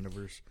same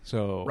universe.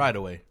 So right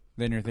away.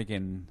 Then you're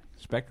thinking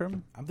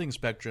Spectrum? I'm thinking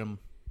Spectrum.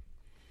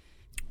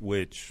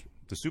 Which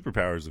the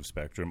superpowers of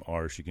Spectrum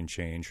are she can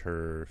change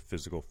her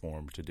physical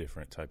form to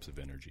different types of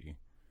energy.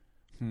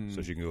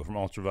 So she can go from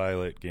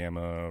ultraviolet,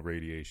 gamma,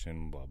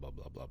 radiation, blah, blah,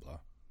 blah, blah, blah,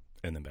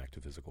 and then back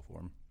to physical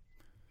form.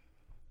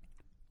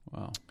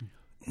 Wow.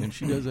 And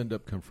she does end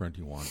up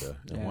confronting Wanda,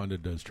 and Wanda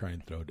does try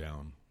and throw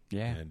down.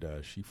 Yeah. And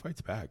she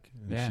fights back.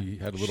 And she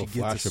had a little She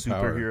flash gets of a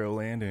power. superhero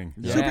landing.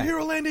 Yeah.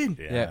 Superhero landing.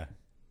 Yeah.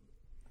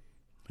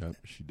 Yep,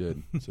 she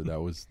did. So that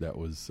was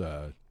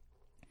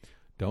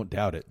don't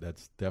doubt it.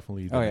 That's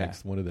definitely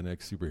one of the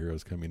next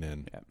superheroes coming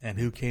in. Yep. And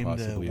who came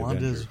Possibly to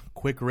Wanda's Avenger.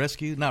 quick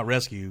rescue? Not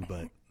rescue,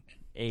 but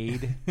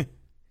Aid.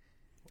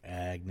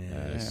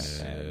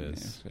 Agnes.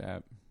 Agnes.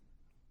 Yep.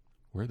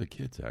 Where are the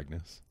kids,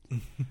 Agnes?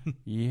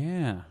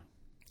 Yeah.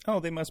 Oh,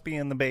 they must be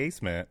in the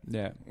basement.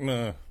 Yeah.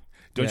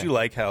 Don't you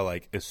like how,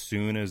 like, as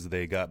soon as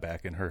they got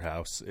back in her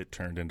house, it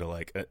turned into,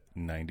 like, a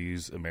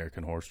 90s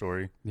American Horror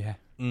Story? Yeah.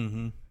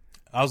 Mm-hmm.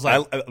 I was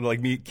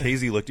like,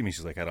 Casey looked at me.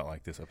 She's like, I don't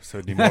like this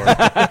episode anymore.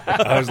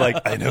 I was like,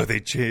 I know they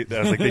changed.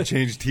 I was like, they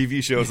changed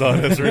TV shows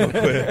on us real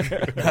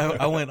quick.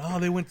 I went,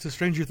 they went to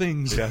Stranger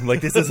Things. Yeah, I'm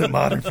like, this isn't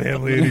Modern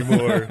Family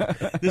anymore.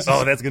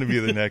 That's going to be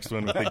the next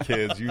one with the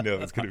kids. You know,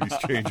 it's going to be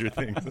Stranger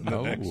Things in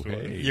the next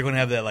one. You're going to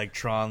have that like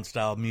Tron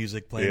style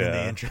music playing in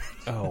the intro.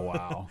 Oh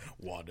wow.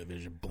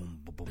 WandaVision.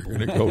 Boom, boom, boom. You're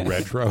gonna go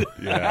retro.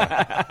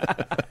 Yeah.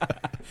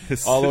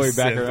 All the way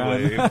back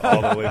around.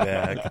 All the way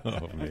back.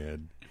 Oh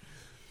man.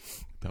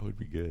 That would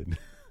be good.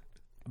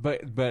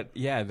 But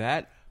yeah,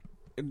 that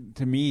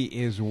to me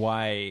is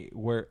why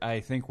where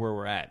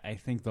we're at. I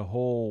think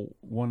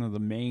one of the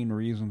main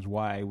reasons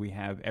why we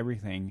have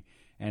everything,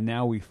 and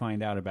now we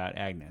find out about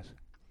Agnes,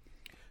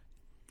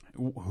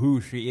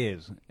 who she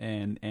is,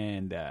 and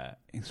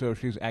so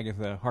she's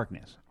Agatha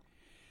Harkness,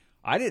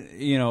 I didn't,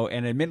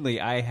 and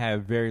admittedly, I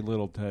have very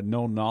little to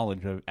no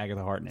knowledge of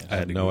Agatha Harkness. I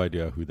had no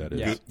idea who that is.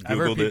 Yeah.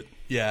 Googled it.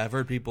 Yeah, I've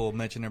heard people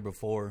mention her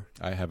before.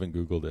 I haven't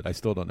Googled it. I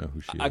still don't know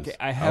who she is. Okay,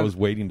 I was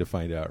waiting to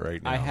find out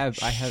right now. I have.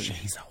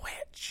 She's a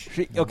witch.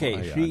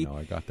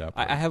 I got that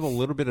part. I have a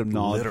little bit of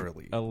knowledge.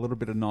 Literally. A little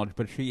bit of knowledge,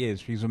 but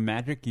she's a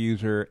magic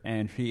user,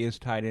 and she is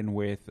tied in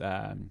with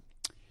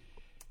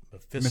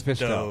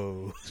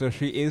Mephisto. So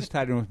she is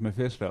tied in with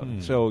Mephisto.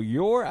 So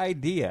your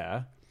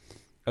idea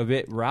of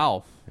it,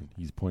 Ralph.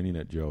 He's pointing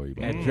at Joey.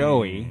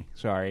 Joey.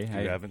 Sorry.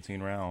 You haven't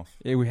seen Ralph.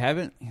 We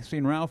haven't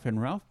seen Ralph,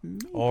 and Ralph...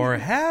 Or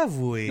have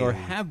we? Or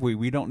have we?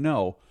 We don't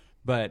know.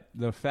 But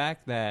the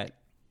fact that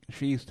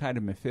she's tied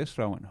to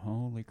Mephisto, and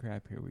holy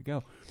crap, here we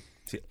go.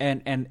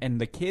 And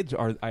the kids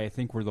are, I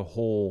think, were the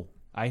whole...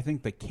 I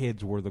think the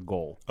kids were the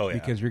goal. Oh, yeah.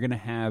 Because you're going to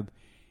have...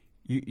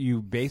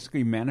 You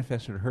basically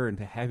manifested her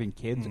into having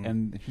kids,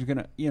 and she's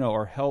going to,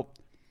 or help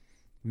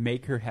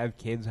make her have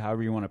kids,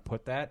 however you want to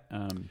put that.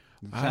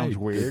 Sounds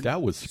weird.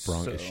 That was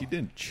sprung. So, she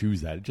didn't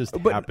choose that. It just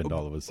happened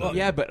all of a sudden.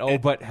 Yeah,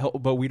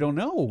 but we don't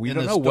know. We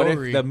don't know what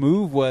if the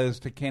move was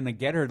to kind of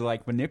get her to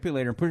like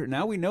manipulate her and push her.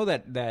 Now we know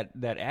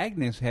that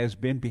Agnes has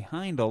been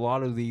behind a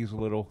lot of these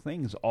little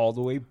things all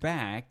the way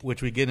back,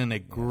 which we get in a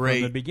great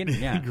from the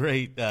beginning. Yeah,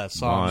 great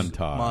song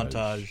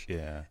montage.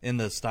 Yeah, in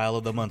the style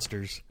of the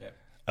Munsters. Yeah.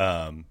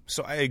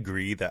 So I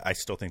agree that I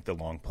still think the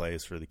long play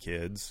is for the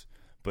kids,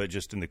 but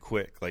just in the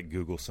quick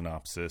Google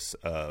synopsis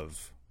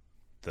of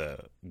the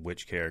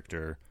witch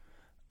character,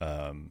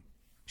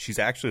 she's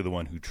actually the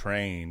one who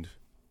trained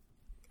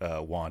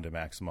Wanda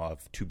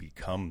Maximoff to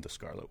become the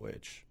Scarlet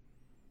Witch.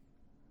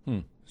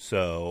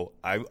 So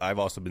I've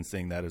also been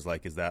seeing that as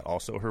is that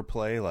also her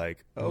play?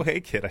 Oh, hey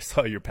kid, I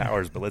saw your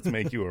powers, but let's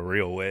make you a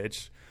real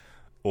witch.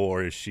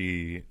 Or is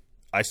she?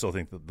 I still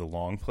think that the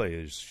long play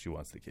is she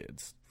wants the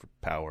kids for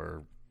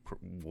power, for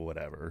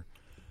whatever.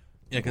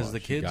 Yeah, because the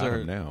kids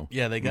are now.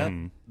 Yeah, they got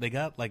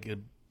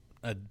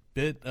a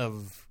bit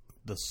of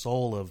the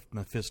soul of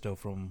Mephisto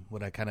from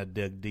what I kind of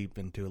dug deep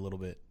into a little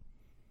bit.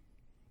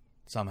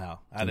 Somehow,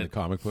 in the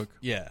comic book.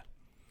 Yeah,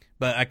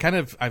 but I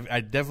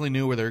definitely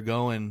knew where they're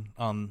going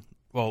on.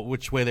 Well,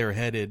 which way they were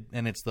headed,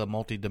 and it's the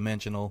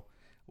multi-dimensional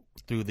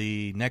through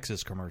the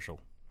Nexus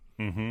commercial.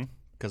 Mm-hmm.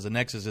 Because the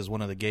Nexus is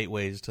one of the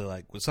gateways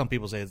to some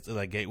people say it's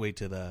the gateway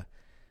to the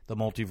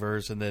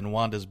multiverse, and then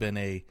Wanda's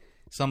been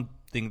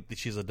something.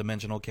 She's a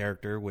dimensional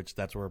character, which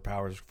that's where her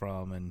power's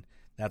from, and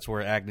that's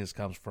where Agnes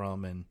comes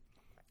from, and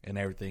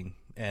everything.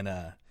 And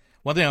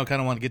one thing I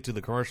kind of want to get to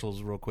the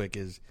commercials real quick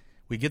is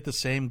we get the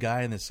same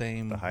guy and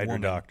the Hydra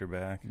woman. doctor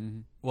back.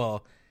 Mm-hmm.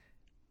 Well,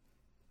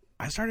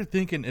 I started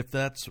thinking if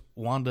that's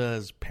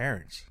Wanda's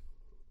parents.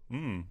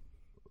 I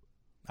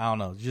don't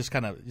know, just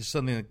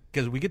something,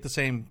 because we get the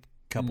same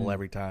couple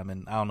every time,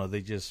 and I don't know,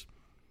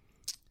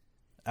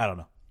 I don't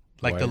know.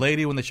 The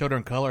lady, when they showed her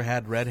in color,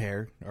 had red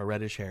hair or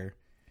reddish hair,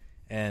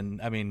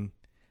 and I mean,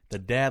 the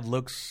dad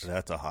looks...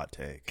 That's a hot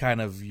take. Kind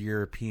of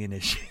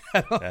European-ish.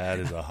 That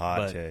is a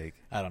hot take.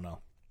 I don't know.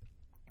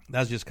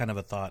 That's just kind of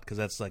a thought, because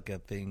that's a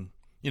thing,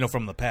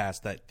 from the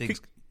past, that things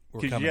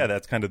were coming. Yeah,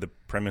 that's kind of the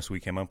premise we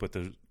came up with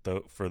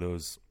for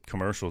those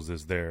commercials,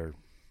 is there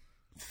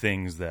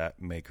things that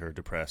make her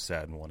depressed,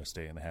 sad, and want to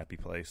stay in the happy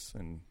place,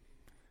 and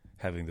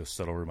having those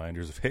subtle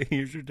reminders of, hey,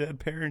 here's your dead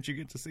parents, you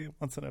get to see them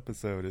once an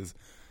episode, is,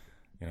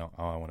 oh,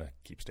 I want to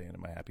keep staying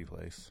in my happy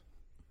place.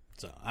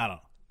 So, I don't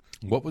know.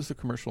 What was the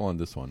commercial on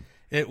this one?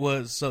 It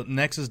was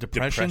Nexus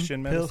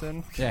depression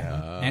medicine.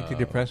 Yeah,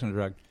 antidepressant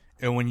drug.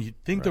 And when you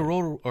think the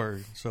world,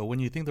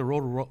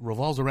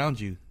 revolves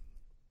around you,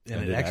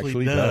 and it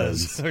actually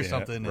does, or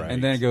something, right.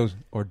 And then it goes,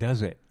 or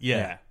does it?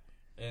 Yeah.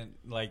 And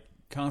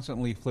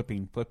constantly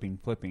flipping,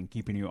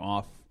 keeping you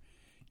off,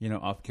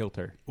 off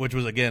kilter. Which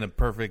was again a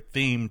perfect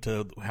theme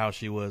to how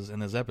she was in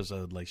this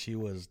episode. She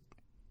was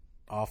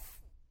off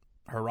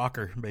her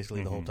rocker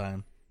basically the whole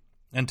time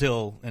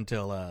until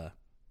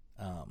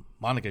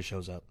Monica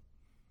shows up,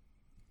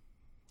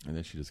 and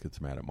then she just gets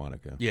mad at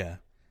Monica. Yeah.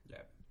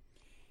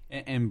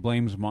 And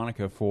blames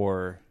Monica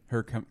for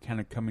her kind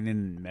of coming in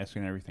and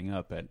messing everything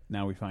up. But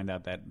now we find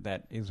out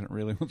that isn't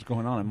really what's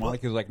going on. And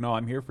Monica's like, "No,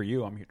 I'm here for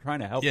you. I'm here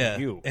trying to help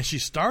you." And she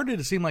started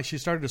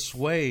to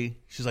sway.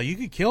 She's like, "You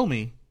could kill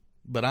me,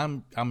 but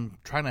I'm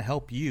trying to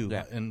help you."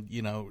 Yeah.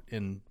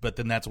 And but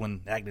then that's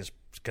when Agnes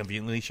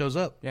conveniently shows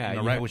up.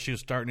 Yeah, when she was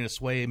starting to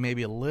sway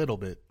maybe a little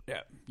bit.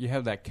 Yeah, you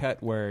have that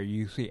cut where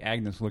you see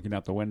Agnes looking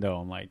out the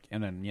window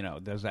and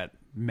then does that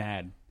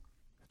mad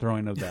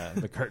throwing of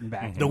the curtain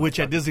back. The witch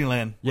at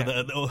Disneyland. Yeah,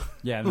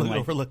 and then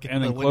overlooking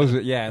and then the close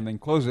window. it. Yeah, and then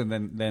close it.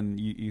 And then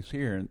you see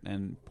her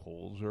and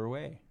pulls her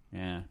away.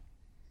 Yeah,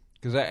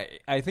 because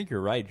I think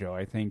you're right, Joe.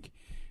 I think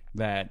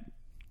that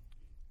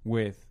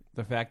with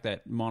the fact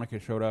that Monica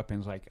showed up and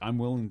was like, "I'm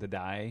willing to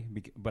die,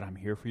 but I'm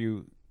here for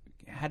you,"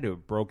 had to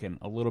have broken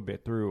a little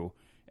bit through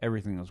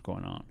everything that was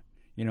going on.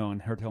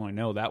 And her telling,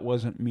 "No, that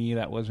wasn't me.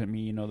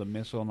 The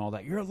missile and all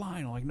that. You're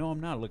lying." I'm like, "No,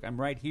 I'm not. Look,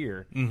 I'm right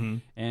here,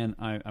 and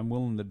I'm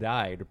willing to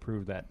die to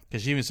prove that."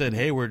 Because she even said,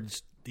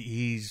 "Hayward's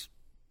he's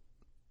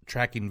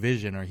tracking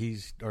Vision,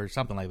 or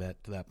something like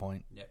that to that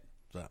point." Yeah.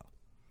 So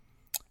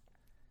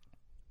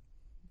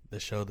the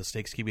show, the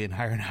stakes keep getting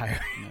higher and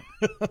higher.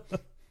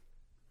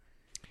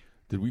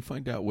 Did we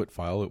find out what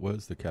file it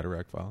was? The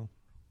cataract file?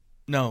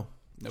 No,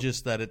 Nope.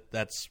 just that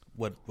that's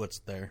what's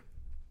there.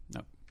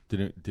 No.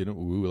 Didn't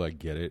Wu like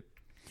get it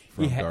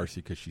from He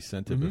Darcy because she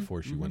sent it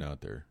before she went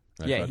out there?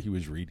 I Yeah, thought he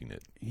was reading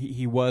it.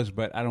 He was,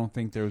 but I don't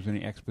think there was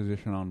any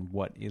exposition on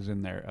what is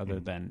in there other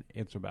than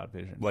it's about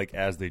Vision. Like,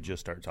 as they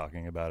just start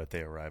talking about it,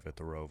 they arrive at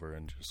the rover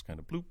and just kind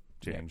of bloop,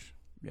 change.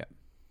 Yeah.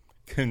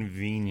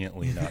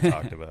 Conveniently not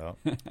talked about.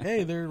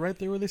 Hey, they're right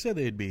there where they said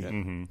they'd be.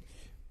 Mm-hmm.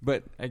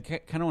 But I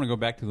kind of want to go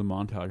back to the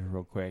montage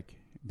real quick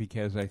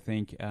because I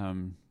think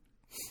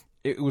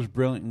it was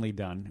brilliantly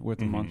done with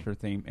the monster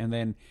theme. And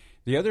then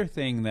the other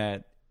thing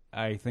that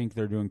I think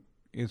they're doing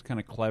is kind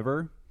of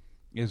clever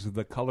is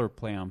the color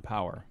play on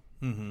power.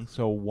 Mm-hmm.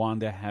 So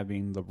Wanda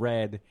having the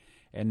red,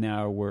 and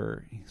now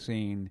we're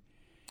seeing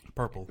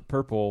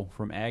purple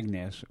from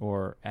Agnes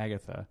or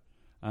Agatha.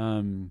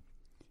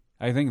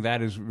 I think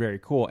that is very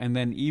cool. And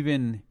then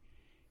even,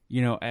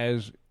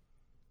 as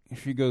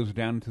she goes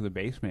down to the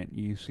basement,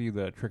 you see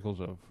the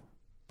trickles of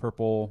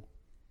purple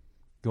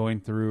going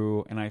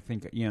through. And I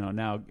think,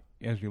 now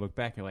as you look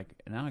back, you're like,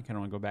 now I kind of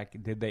want to go back.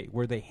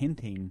 Were they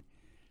hinting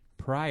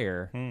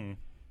prior?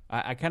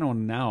 I kind of want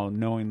to now,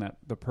 knowing that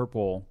the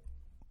purple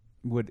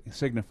would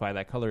signify,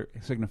 that color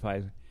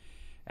signifies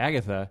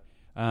Agatha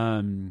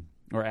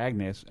or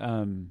Agnes.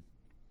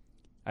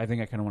 I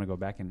think I kind of want to go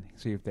back and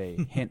see if they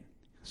hint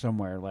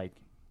somewhere like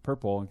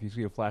purple. If you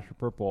see a flash of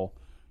purple,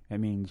 that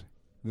means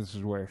this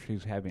is where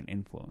she's having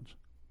influence.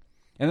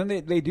 And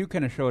then they do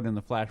kind of show it in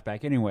the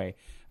flashback anyway.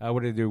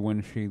 What do they do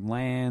when she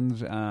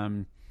lands?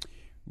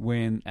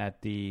 When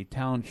at the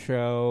talent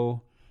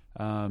show,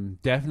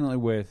 definitely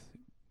with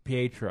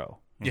Pietro.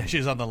 Yeah,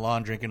 she's on the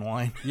lawn drinking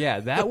wine. Yeah,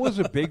 that was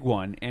a big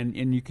one,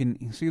 and you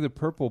can see the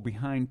purple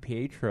behind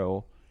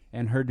Pietro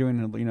and her doing,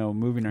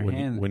 moving her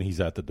hands when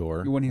he's at the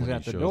door. When he's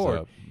at the door.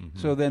 Up. Mm-hmm.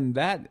 So then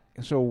that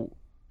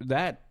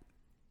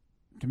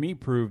to me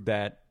proved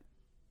that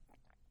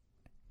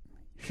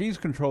she's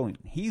controlling.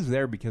 He's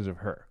there because of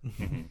her.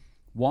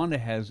 Wanda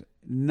has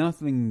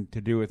nothing to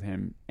do with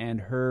him,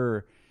 and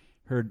her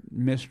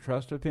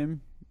mistrust of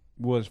him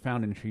was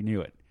found, and she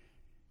knew it.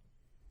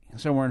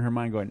 Somewhere in her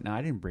mind going, no,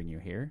 I didn't bring you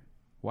here.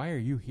 Why are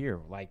you here?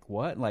 Like,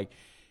 what? Like,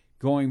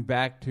 going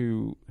back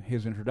to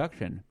his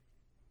introduction,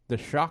 the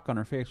shock on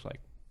her face,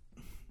 like,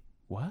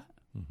 what?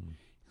 Mm-hmm.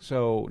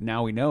 So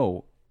now we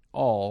know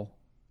all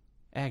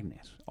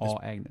Agnes.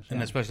 And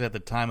yeah. especially at the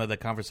time of the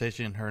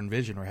conversation her and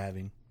Vision were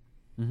having.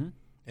 Mm-hmm.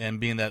 And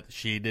being that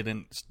she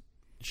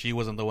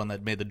wasn't the one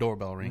that made the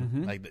doorbell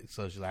ring. Mm-hmm.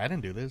 So she's like, I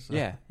didn't do this.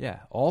 Yeah.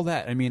 All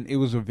that. I mean, it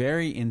was a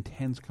very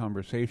intense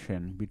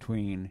conversation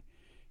between,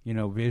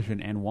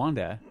 Vision and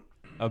Wanda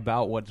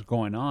about what's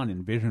going on,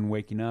 and Vision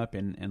waking up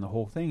and the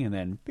whole thing, and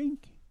then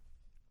bink.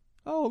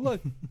 Oh,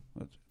 look.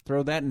 Let's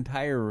throw that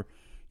entire,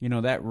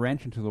 that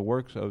wrench into the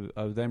works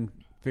of them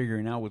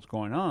figuring out what's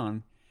going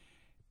on,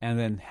 and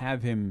then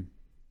have him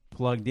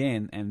plugged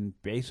in and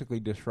basically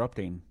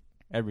disrupting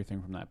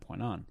everything from that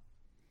point on.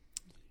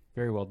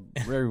 Very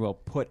well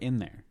put in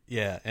there.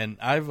 Yeah, and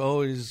I've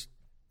always,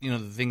 the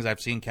things I've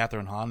seen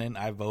Catherine Hahn in,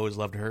 I've always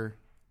loved her.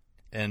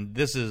 And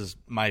this is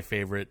my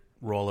favorite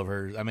role of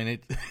hers. I mean,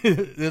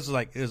 this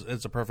is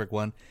it's a perfect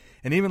one.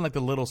 And even like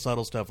the little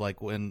subtle stuff,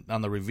 like when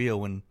on the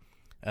reveal when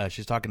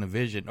she's talking to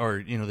Vision,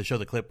 or they show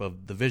the clip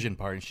of the Vision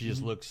part, and she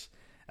just looks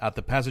out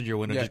the passenger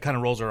window, just kind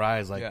of rolls her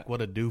eyes like,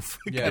 what a doof.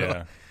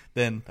 Yeah.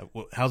 Then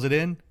how's it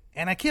in?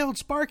 And I killed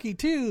Sparky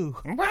too.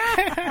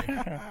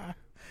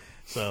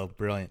 So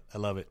brilliant. I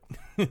love it.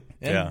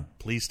 Yeah.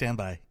 Please stand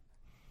by.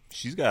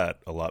 She's got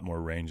a lot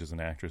more range as an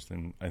actress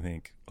than I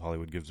think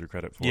Hollywood gives her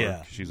credit for.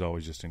 Yeah. She's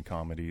always just in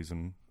comedies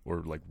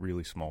or like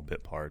really small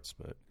bit parts,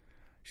 but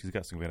she's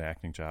got some good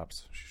acting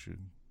chops. She should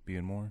be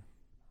in more.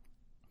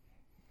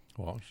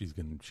 Well, she's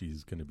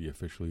gonna be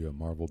officially a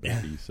Marvel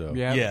baddie. So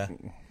Yeah.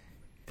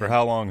 For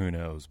how long, who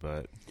knows?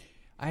 But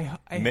I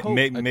hope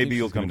maybe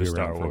you'll she's come gonna to be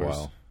Star around for a Wars.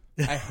 while.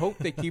 I hope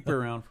they keep her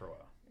around for a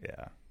while.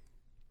 Yeah.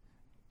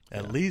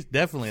 At least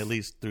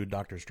through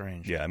Doctor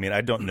Strange. Yeah, I mean,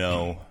 I don't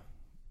know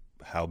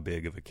how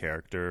big of a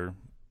character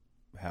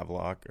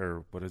Havelock,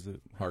 or what is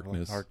it?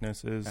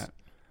 Harkness is.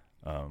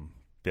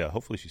 Yeah,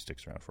 hopefully she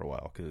sticks around for a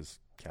while, because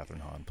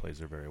Catherine Hahn plays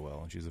her very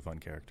well, and she's a fun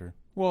character.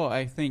 Well,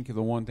 I think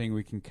the one thing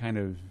we can kind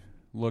of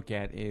look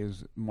at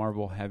is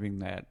Marvel having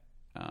that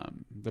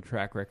the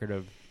track record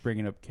of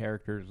bringing up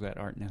characters that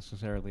aren't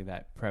necessarily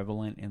that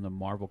prevalent in the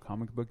Marvel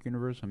comic book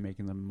universe and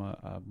making them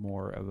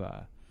more of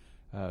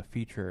a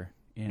feature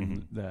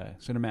in the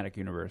cinematic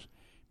universe.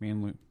 I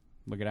mean,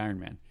 look at Iron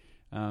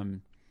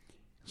Man.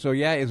 So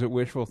yeah, is it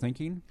wishful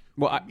thinking?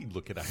 Well,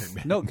 Look at Iron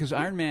Man. no, because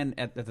Iron Man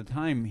at the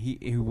time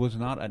he was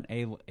not an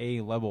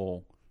A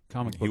level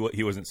comic book.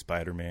 He wasn't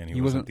Spider-Man.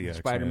 He wasn't the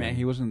Spider-Man.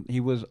 X-Men. He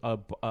was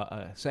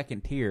a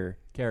second tier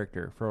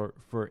character for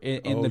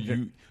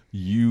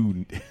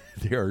you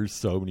there are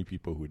so many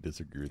people who would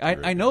disagree with you.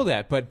 I know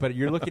that, but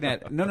you're looking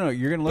at no,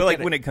 you're going to look But like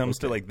at when it. it comes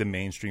to like the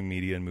mainstream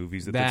media and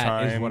movies at That the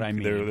time, is what I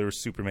mean. There was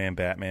Superman,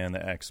 Batman,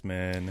 the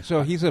X-Men.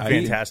 So he's a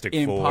Fantastic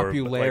in Four, but, like,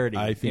 popularity.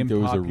 I think in there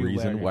was a popularity.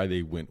 reason why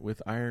they went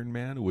with Iron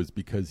Man was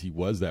because he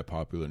was that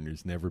popular and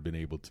he's never been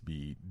able to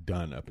be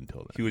done up until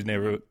then. He was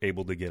never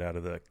able to get out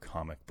of the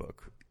comic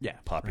book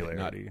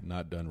popularity.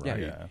 Not done Yeah.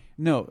 right. Yeah.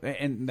 No,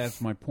 and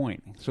that's my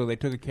point. So they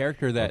took a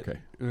character that Okay.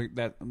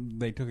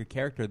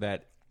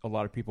 a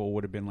lot of people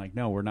would have been like,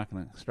 no, we're not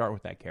going to start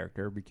with that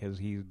character because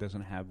he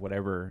doesn't have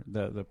whatever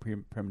the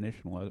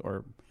premonition was,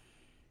 or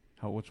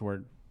what's the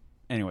word?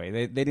 Anyway,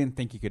 they didn't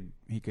think he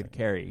could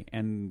carry,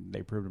 and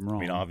they proved him wrong.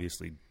 I mean,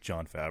 obviously,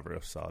 Jon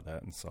Favreau saw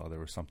that and saw there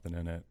was something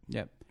in it.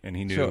 Yep. And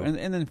he knew. So,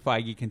 and then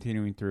Feige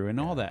continuing through and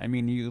all that. I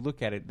mean, you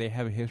look at it, they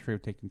have a history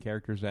of taking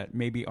characters that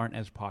maybe aren't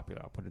as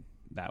popular, I'll put it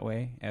that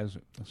way, as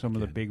some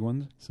of the big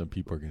ones. Some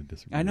people are going to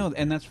disagree. I know, with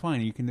and me. that's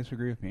fine. You can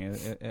disagree with me.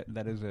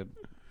 That is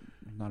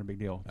not a big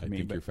deal to I me.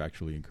 think but you're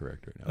factually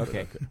incorrect right now.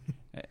 Okay.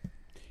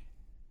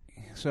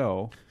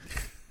 So,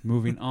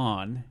 moving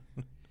on.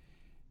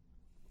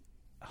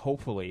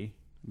 Hopefully,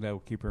 they'll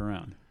keep her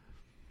around.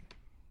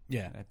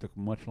 Yeah. That took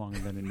much longer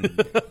than it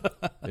needed.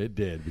 It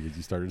did, because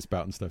you started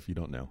spouting stuff you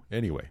don't know.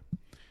 Anyway,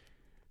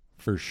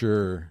 for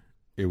sure,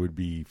 it would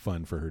be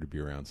fun for her to be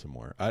around some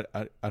more. I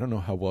don't know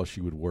how well she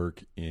would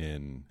work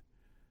in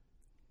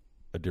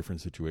a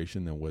different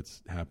situation than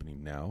what's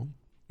happening now.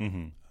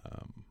 Mm-hmm.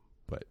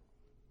 But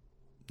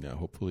yeah,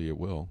 hopefully it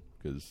will,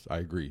 because I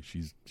agree.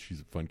 She's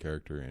a fun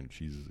character and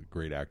she's a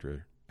great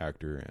actor,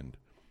 and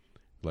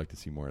I'd like to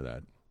see more of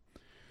that.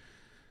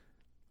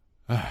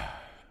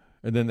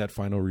 And then that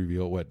final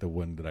reveal, the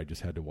one that I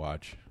just had to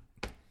watch,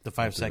 The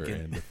 5 second.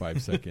 and the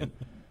 5 second,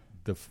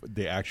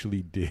 they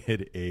actually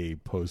did a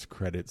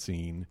post-credit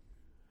scene.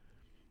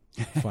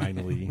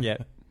 Finally, Yeah.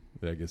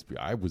 I guess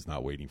I was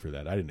not waiting for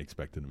that. I didn't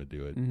expect them to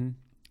do it. Mm-hmm.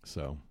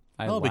 So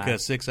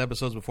Because 6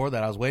 episodes before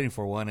that, I was waiting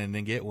for one and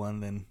didn't get one.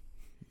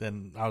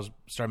 Then I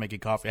started making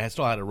coffee. I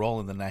still had it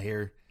rolling. Then I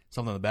hear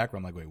something in the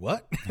background. I'm like, wait,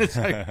 what? It's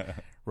like,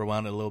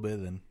 rewound it a little bit.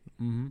 And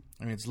I mean,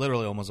 it's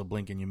literally almost a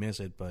blink and you miss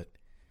it. But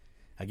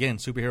again,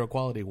 superhero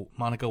quality.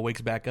 Monica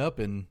wakes back up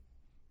and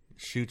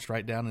shoots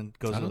right down and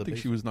goes. I don't to the think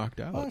base. she was knocked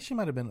out. Oh, she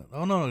might have been.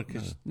 Oh no,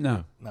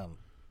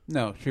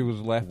 No, she was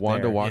left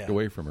Wanda there. walked Yeah.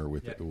 away from her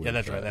with that's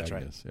right, that's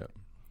right. Agnes. Yeah.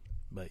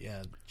 But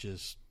yeah,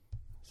 just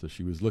So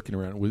she was looking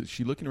around. Was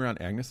she looking around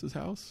Agnes's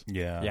house?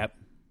 Yeah. Yep.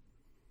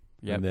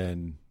 And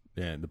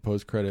then, the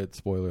post-credit,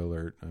 spoiler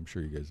alert, I'm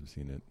sure you guys have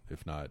seen it.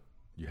 If not,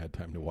 you had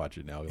time to watch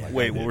it now. Like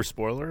Wait, we're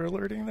spoiler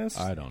alerting this?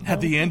 I don't know.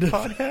 at the end of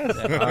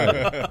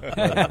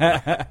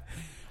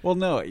Well,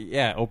 no,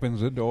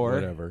 opens the door.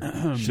 Whatever.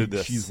 To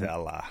the she's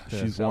cellar.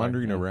 she's cellar,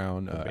 wandering yeah.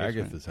 around The basement.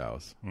 Agatha's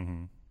house.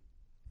 Mm-hmm.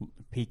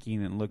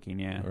 Peeking and looking,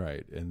 yeah.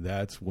 Right. And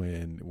that's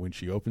when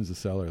she opens the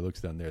cellar,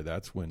 looks down there,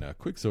 that's when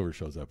Quicksilver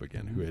shows up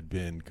again, who had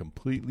been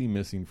completely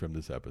missing from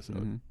this episode.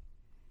 Mm-hmm.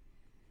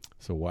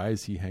 So why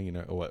is he hanging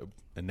out?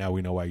 And now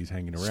we know why he's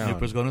hanging around.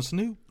 Snoop was going to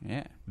snoop.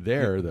 Yeah.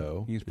 There,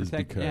 though, He's is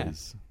protected,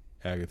 because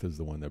Agatha's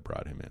the one that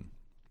brought him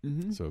in.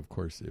 Mm-hmm. So, of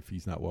course, if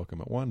he's not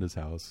welcome at Wanda's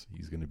house,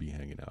 he's going to be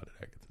hanging out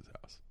at Agatha's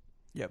house.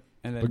 Yep.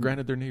 And then, But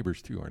granted, they're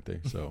neighbors too, aren't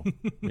they? So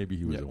maybe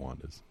he was at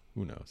Wanda's.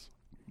 Who knows?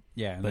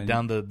 yeah. And But then,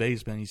 down the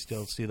basement, you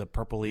still see the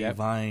purpley Yep.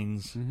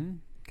 vines Mhm.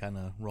 kind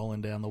of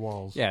rolling down the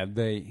walls. Yeah,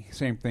 the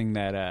same thing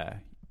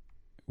that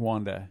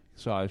Wanda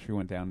saw as she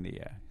went down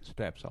the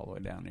steps all the way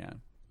down, yeah.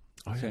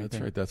 Oh, yeah, Same that's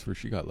thing. right. That's where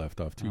she got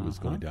left off, too, was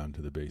Uh-huh. going down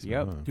to the basement.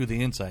 Yep. Huh? Through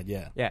the inside,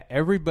 yeah. Yeah,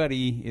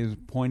 everybody is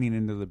pointing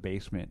into the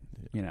basement,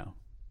 you know.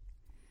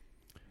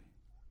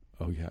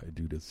 Oh, yeah,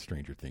 due to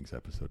Stranger Things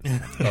episode.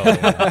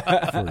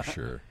 For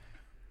sure.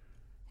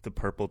 The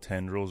purple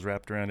tendrils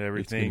wrapped around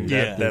everything. gonna-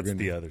 Yeah. That's they're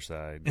the gonna- other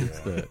side. It's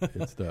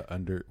Yeah. the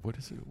under, what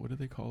is it? What do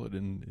they call it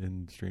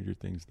in Stranger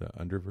Things? The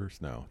underverse?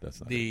 No,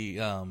 that's not it. The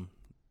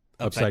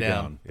upside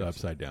down. The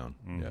upside down.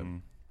 Mhm.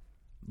 Yep.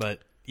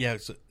 But yeah,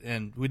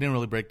 and we didn't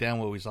really break down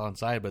what we saw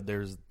inside, but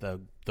there's the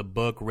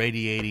book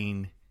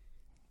radiating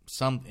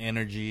some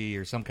energy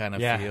or some kind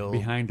of feel.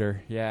 behind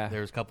her, yeah.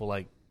 There's a couple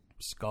like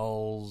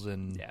skulls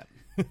and Yeah.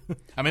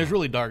 I mean it's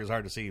really dark, it's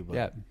hard to see, but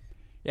Yeah.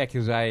 Yeah,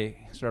 because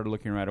I started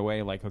looking right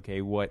away, like,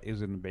 okay, what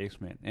is in the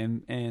basement?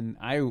 And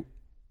I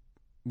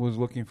was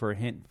looking for a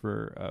hint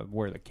for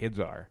where the kids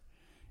are,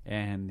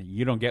 and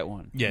you don't get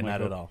one. Yeah, I'm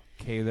not like, at all.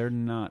 Okay, they're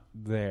not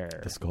there.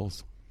 The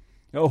skulls.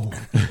 Oh,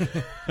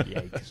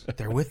 yikes!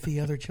 they're with the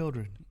other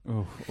children.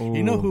 Oh,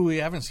 You know who we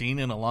haven't seen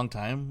in a long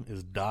time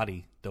is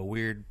Dottie, the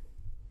weird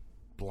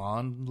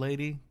blonde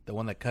lady, the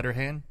one that cut her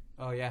hand.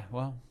 Oh yeah,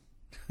 well,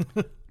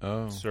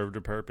 Oh. Served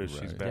her purpose.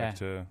 She's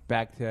Right.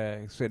 back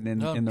to sitting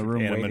in Oh, the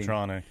room waiting.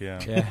 animatronic. Yeah.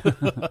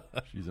 Yeah,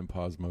 She's in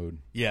pause mode.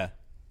 Yeah,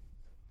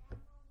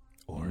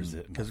 Or is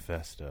it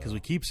Mephisto? because we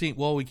keep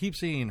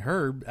seeing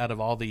Herb out of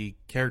all the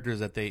characters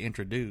that they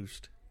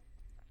introduced.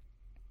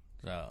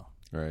 So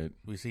Right.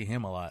 we see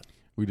him a lot.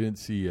 We didn't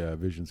see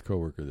Vision's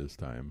coworker this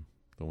time.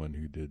 The one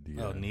who did the.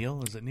 Oh,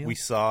 Neil? Is it Neil? We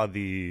saw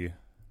the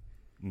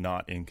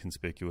not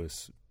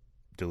inconspicuous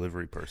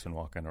delivery person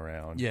walking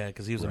around. Yeah,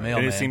 because he was a And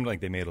mailman. it seemed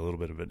like they made a little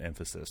bit of an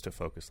emphasis to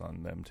focus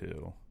on them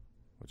too,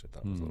 which I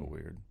thought was a little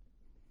weird.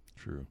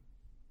 True.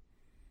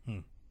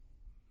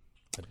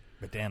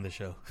 But damn, the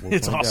show. We'll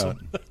It's find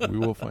awesome. out. We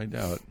will find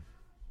out.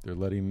 They're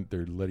letting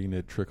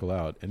it trickle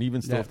out, and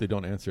even still, Yeah. if they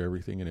don't answer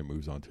everything and it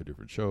moves on to a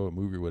different show, a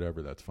movie,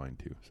 whatever, that's fine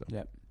too. So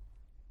Yep.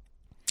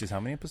 Just how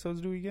many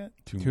episodes do we get?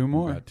 two Two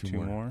more. we got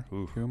Two more.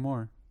 Oof. 2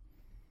 more.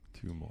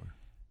 Two more.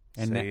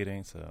 And Say na- it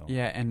ain't so.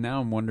 Yeah, and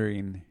now I'm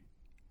wondering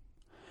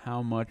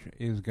how much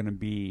is going to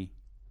be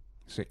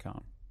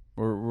sitcom.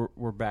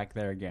 We're back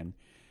there again,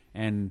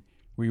 and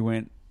we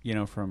went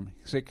from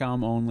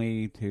sitcom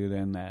only to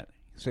then that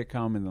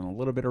sitcom and then a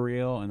little bit of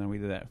real, and then we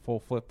did that full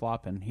flip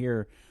flop. And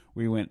here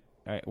we went.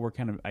 We're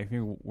kind of. I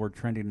think we're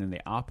trending in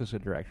the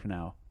opposite direction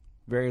now.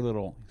 Very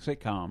little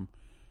sitcom,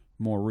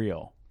 more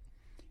real.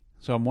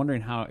 So I'm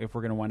wondering if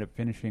we're going to wind up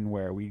finishing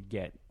where we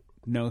get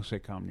no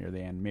sitcom near the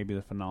end. Maybe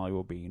the finale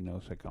will be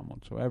no sitcom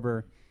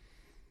whatsoever.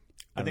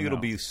 I think don't it'll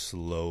know. be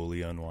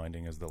slowly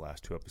unwinding as the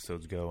last 2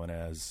 episodes go, and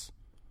as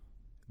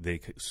they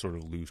sort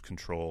of lose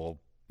control,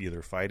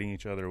 either fighting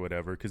each other or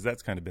whatever. Because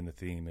that's kind of been the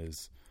theme: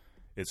 is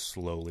it's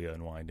slowly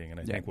unwinding, and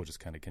I think we'll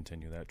just kind of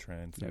continue that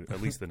trend through at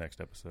least the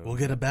next episode. We'll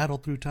get a battle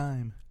through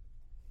time.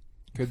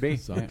 Could be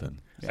Something.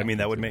 Yeah. I mean,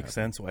 that would make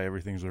sense why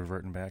everything's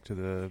reverting back to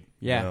the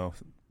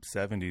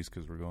 70s,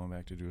 because we're going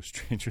back to do a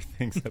Stranger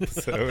Things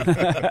episode.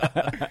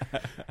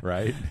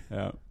 Right?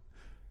 Yeah.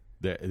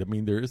 I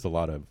mean, there is a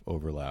lot of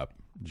overlap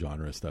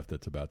genre stuff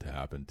that's about to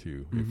happen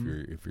too.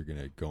 If you're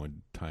gonna go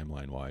in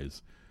timeline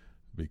wise,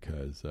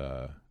 because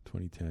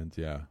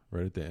 2010s,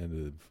 right at the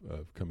end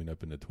of coming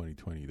up into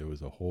 2020, there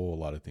was a whole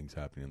lot of things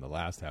happening in the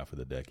last half of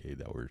the decade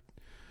that were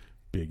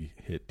big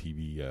hit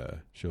TV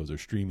shows or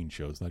streaming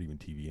shows, not even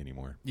TV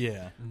anymore.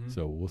 Yeah.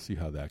 So we'll see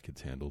how that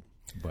gets handled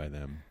by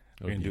them.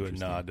 We're going to do a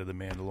nod to The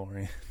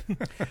Mandalorian.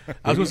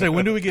 I was going to say,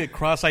 when do we get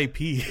cross IP?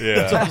 Yeah.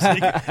 That's what I was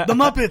thinking. The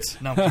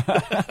Muppets.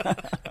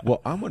 No.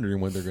 Well, I'm wondering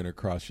when they're going to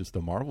cross just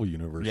the Marvel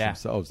universe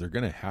themselves. They're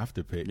going to have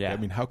to pay. Yeah. I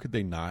mean, how could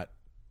they not?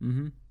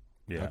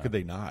 How could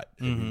they not?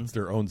 I mean, it's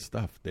their own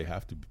stuff. They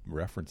have to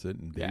reference it,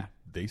 and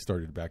they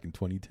started back in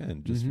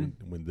 2010, just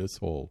when this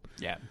whole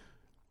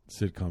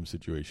sitcom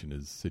situation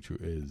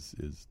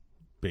is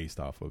based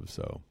off of.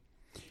 So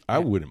I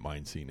wouldn't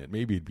mind seeing it.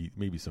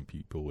 Maybe some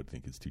people would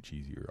think it's too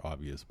cheesy or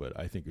obvious, but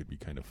I think it'd be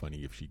kind of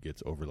funny if she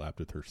gets overlapped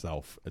with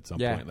herself at some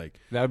point. Like,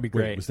 that would be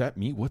great. Wait, was that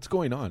me? What's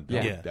going on?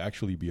 That Yeah. would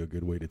actually be a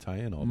good way to tie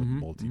in all the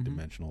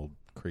multi-dimensional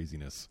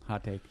craziness.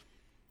 Hot take.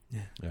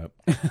 Yep.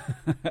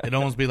 It'd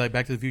almost be like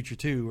Back to the Future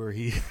 2, where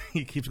he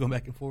keeps going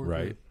back and forth.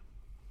 Right.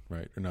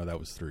 Or no, that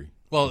was 3.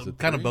 Well, Was it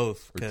kind of 3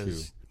 both, or 2?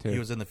 because Two. he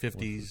was in the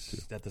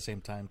 50s at the same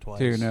time twice.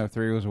 2, no,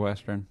 3 was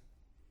Western.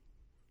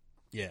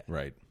 Yeah.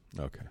 Right.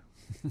 Okay.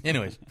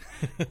 Anyways.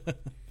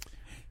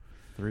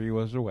 3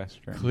 was a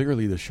Western.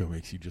 Clearly, the show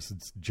makes you just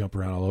jump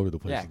around all over the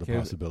place Yeah, with the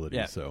 'cause- possibilities.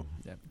 yeah. So,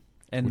 Yep.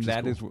 And Which is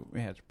that cool. is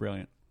it's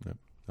brilliant. yep,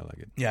 I like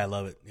it. Yeah, I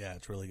love it. Yeah,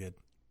 it's really good.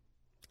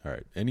 All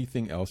right.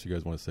 Anything else you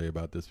guys want to say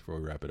about this before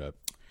we wrap it up?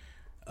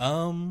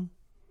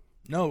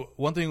 No,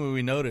 one thing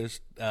we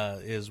noticed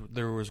is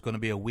there was going to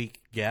be a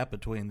week gap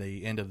between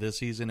the end of this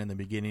season and the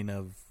beginning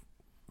of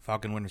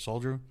Falcon Winter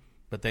Soldier,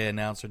 but they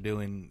announced they're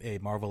doing a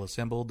Marvel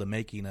Assembled, the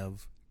making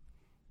of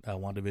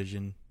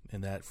WandaVision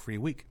in that free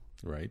week.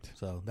 Right.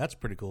 So that's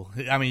pretty cool.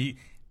 I mean,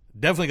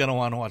 definitely going to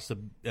want to watch the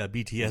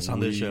BTS on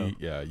this show.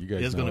 Yeah, you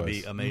guys It's know going to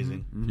us. be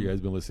amazing. If you guys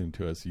been listening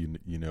to us, you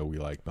know we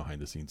like behind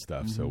the scenes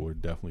stuff. So we're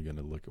definitely going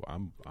to look.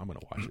 I'm going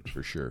to watch it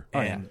for sure.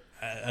 And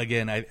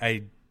again,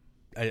 I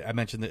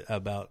mentioned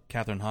about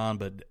Catherine Hahn,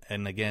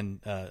 and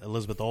again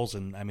Elizabeth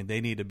Olsen. I mean,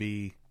 they need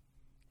to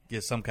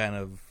get some kind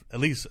of at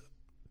least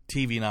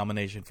TV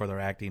nomination for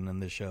their acting in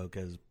this show,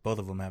 because both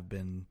of them have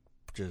been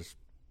just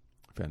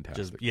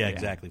Fantastic.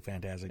 exactly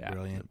fantastic,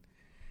 brilliant,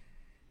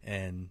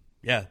 and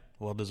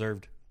well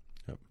deserved.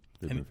 Yep.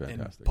 They've been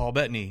fantastic. And Paul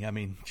Bettany, I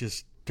mean,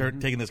 just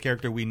taking this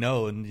character we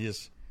know and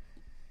just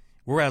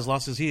we're as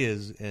lost as he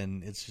is,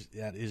 and it's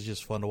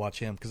just fun to watch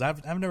him, because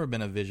I've never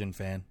been a Vision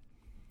fan.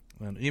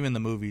 Even the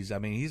movies, I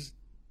mean,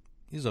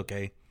 he's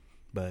okay,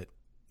 but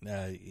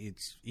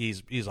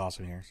he's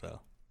awesome here.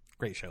 So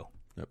great show.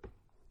 Yep.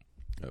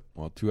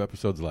 Well, 2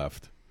 episodes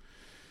left.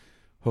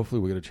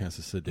 Hopefully, we'll get a chance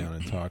to sit down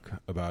and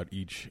talk about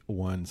each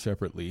one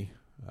separately.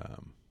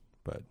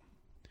 But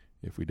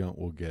if we don't,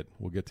 we'll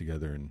get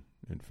together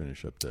and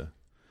finish up the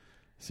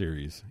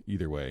series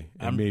either way,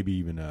 and maybe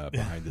even a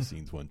behind the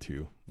scenes one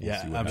too. We'll see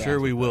what I'm happens sure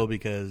we with will, that.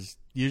 because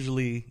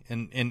usually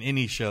in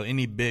any show,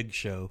 any big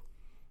show,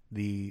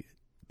 the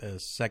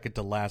second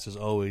to last is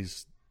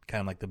always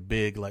kind of like the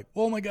big, like,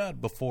 oh my god,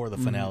 before the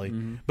finale.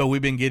 But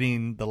we've been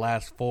getting the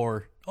last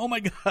 4, oh my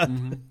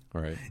god,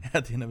 All right.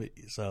 at the end of it.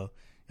 So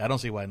I don't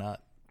see why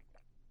not.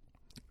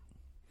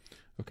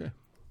 Okay.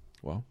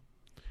 Well,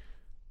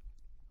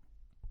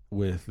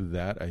 with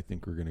that, I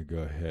think we're going to go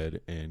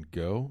ahead and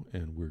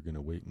we're going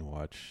to wait and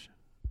watch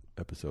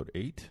episode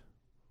 8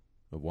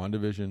 of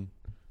WandaVision.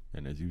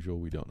 And as usual,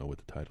 we don't know what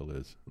the title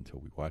is until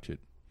we watch it,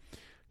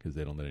 because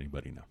they don't let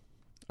anybody know.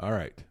 All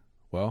right.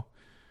 Well,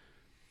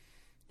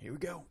 Here we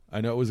go.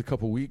 I know it was a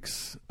couple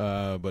weeks,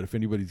 but if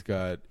anybody's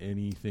got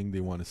anything they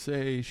want to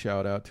say,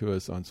 shout out to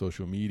us on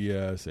social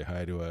media, say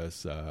hi to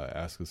us,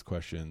 ask us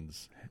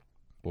questions,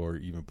 or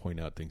even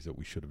point out things that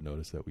we should have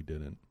noticed that we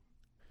didn't.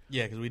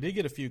 Yeah, because we did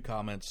get a few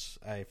comments.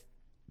 I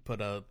put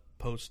a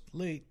post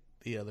late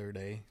the other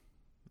day,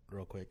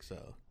 real quick,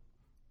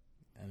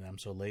 and I'm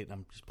so late,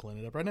 I'm just pulling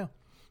it up right now.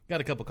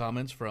 Got a couple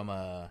comments from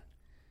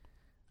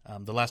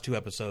the last 2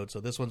 episodes. So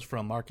this one's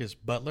from Marcus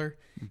Butler.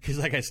 He's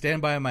like, I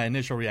stand by my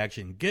initial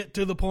reaction. Get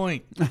to the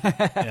point.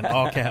 In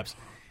all caps.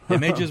 It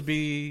may just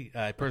be,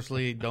 I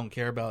personally don't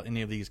care about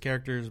any of these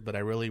characters, but I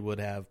really would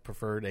have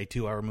preferred a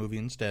 2-hour movie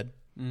instead.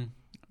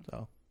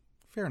 So,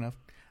 fair enough.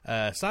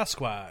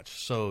 Sasquatch.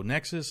 So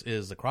Nexus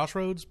is the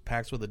crossroads.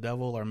 Pacts with the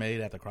devil are made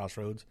at the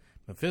crossroads.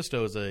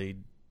 Mephisto is a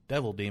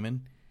devil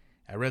demon.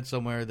 I read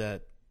somewhere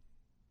that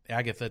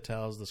Agatha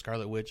tells the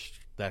Scarlet Witch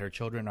that her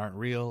children aren't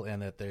real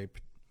and that they're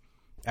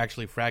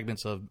actually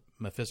fragments of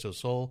Mephisto's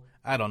soul.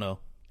 I don't know.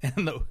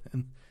 And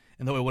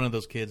the way one of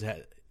those kids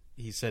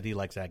he said he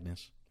likes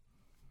Agnes.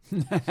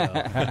 So.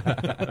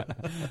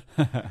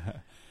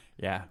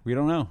 Yeah, we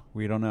don't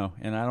know.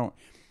 And I don't.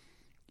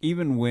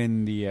 Even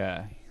when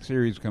the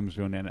series comes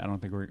to an end, I don't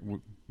think we're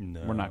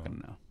not going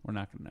to know. We're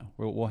not going to know.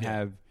 We'll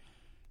have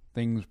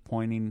things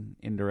pointing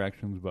in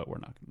directions, but we're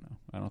not going to know.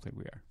 I don't think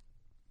we are.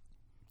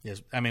 Yes,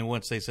 I mean,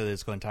 once they said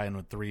it's going to tie in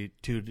with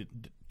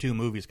two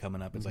movies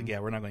coming up, it's like, yeah,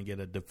 we're not going to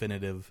get a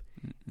definitive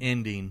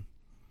ending.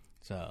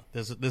 So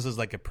this is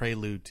like a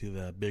prelude to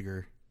the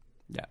bigger,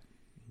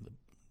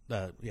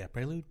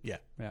 prelude,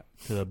 to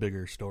the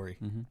bigger story.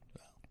 Mm-hmm.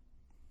 So,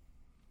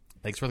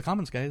 thanks for the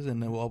comments, guys,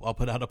 and I'll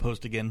put out a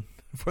post again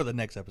for the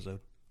next episode.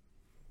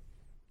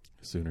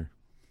 Sooner,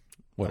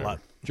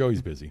 whatever.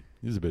 Joey's busy.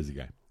 He's a busy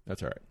guy.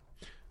 That's all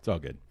right. It's all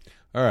good.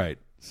 All right,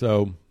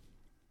 so.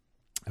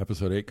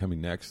 Episode 8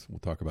 coming next. We'll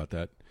talk about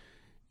that.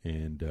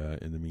 And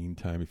in the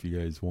meantime, if you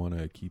guys want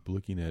to keep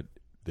looking at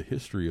the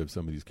history of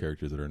some of these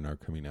characters that are now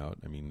coming out,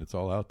 I mean, it's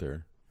all out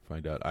there.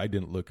 Find out. I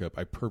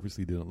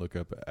purposely didn't look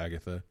up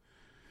Agatha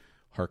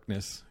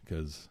Harkness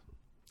because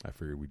I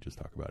figured we'd just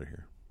talk about it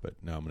here. But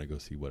now I'm going to go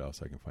see what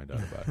else I can find out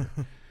about her.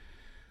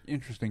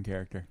 Interesting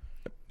character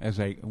as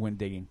I went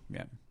digging.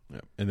 Yeah.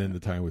 Yep. And then the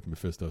time with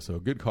Mephisto. So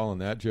good call on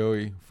that,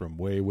 Joey, from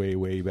way, way,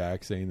 way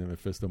back saying that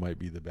Mephisto might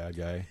be the bad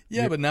guy.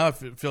 Yeah, but now I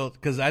feel,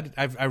 because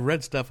I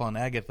read stuff on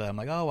Agatha. I'm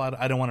like,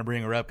 I don't want to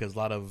bring her up because a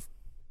lot of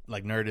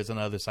like Nerdist and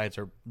other sites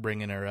are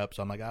bringing her up.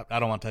 So I'm like, I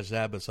don't want to touch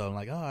that. But so I'm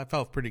like, I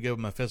felt pretty good with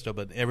Mephisto.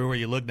 But everywhere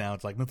you look now,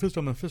 it's like Mephisto.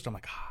 I'm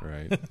like,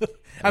 Right.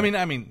 I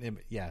mean,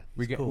 yeah.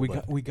 We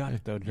got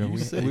it though, Joe.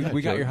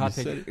 We got your hot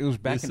take. It was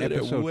back in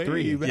episode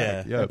 3.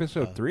 Back. Yeah,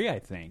 episode 3, I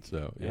think.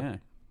 So yeah.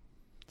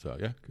 So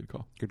yeah, good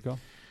call. Good call.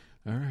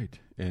 All right.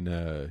 And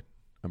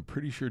I'm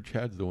pretty sure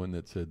Chad's the one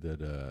that said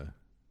that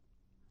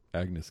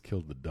Agnes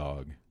killed the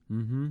dog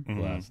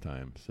last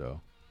time.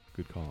 So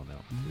good call on that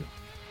one, too.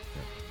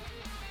 Yeah.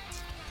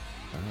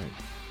 All right.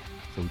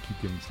 So we keep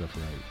getting stuff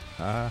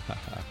right.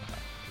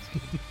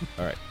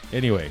 All right.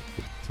 Anyway,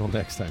 till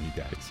next time, you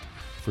guys.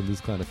 From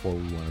this Clan of 4,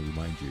 we want to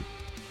remind you,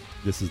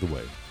 this is the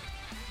way.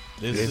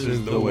 This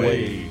is the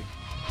way.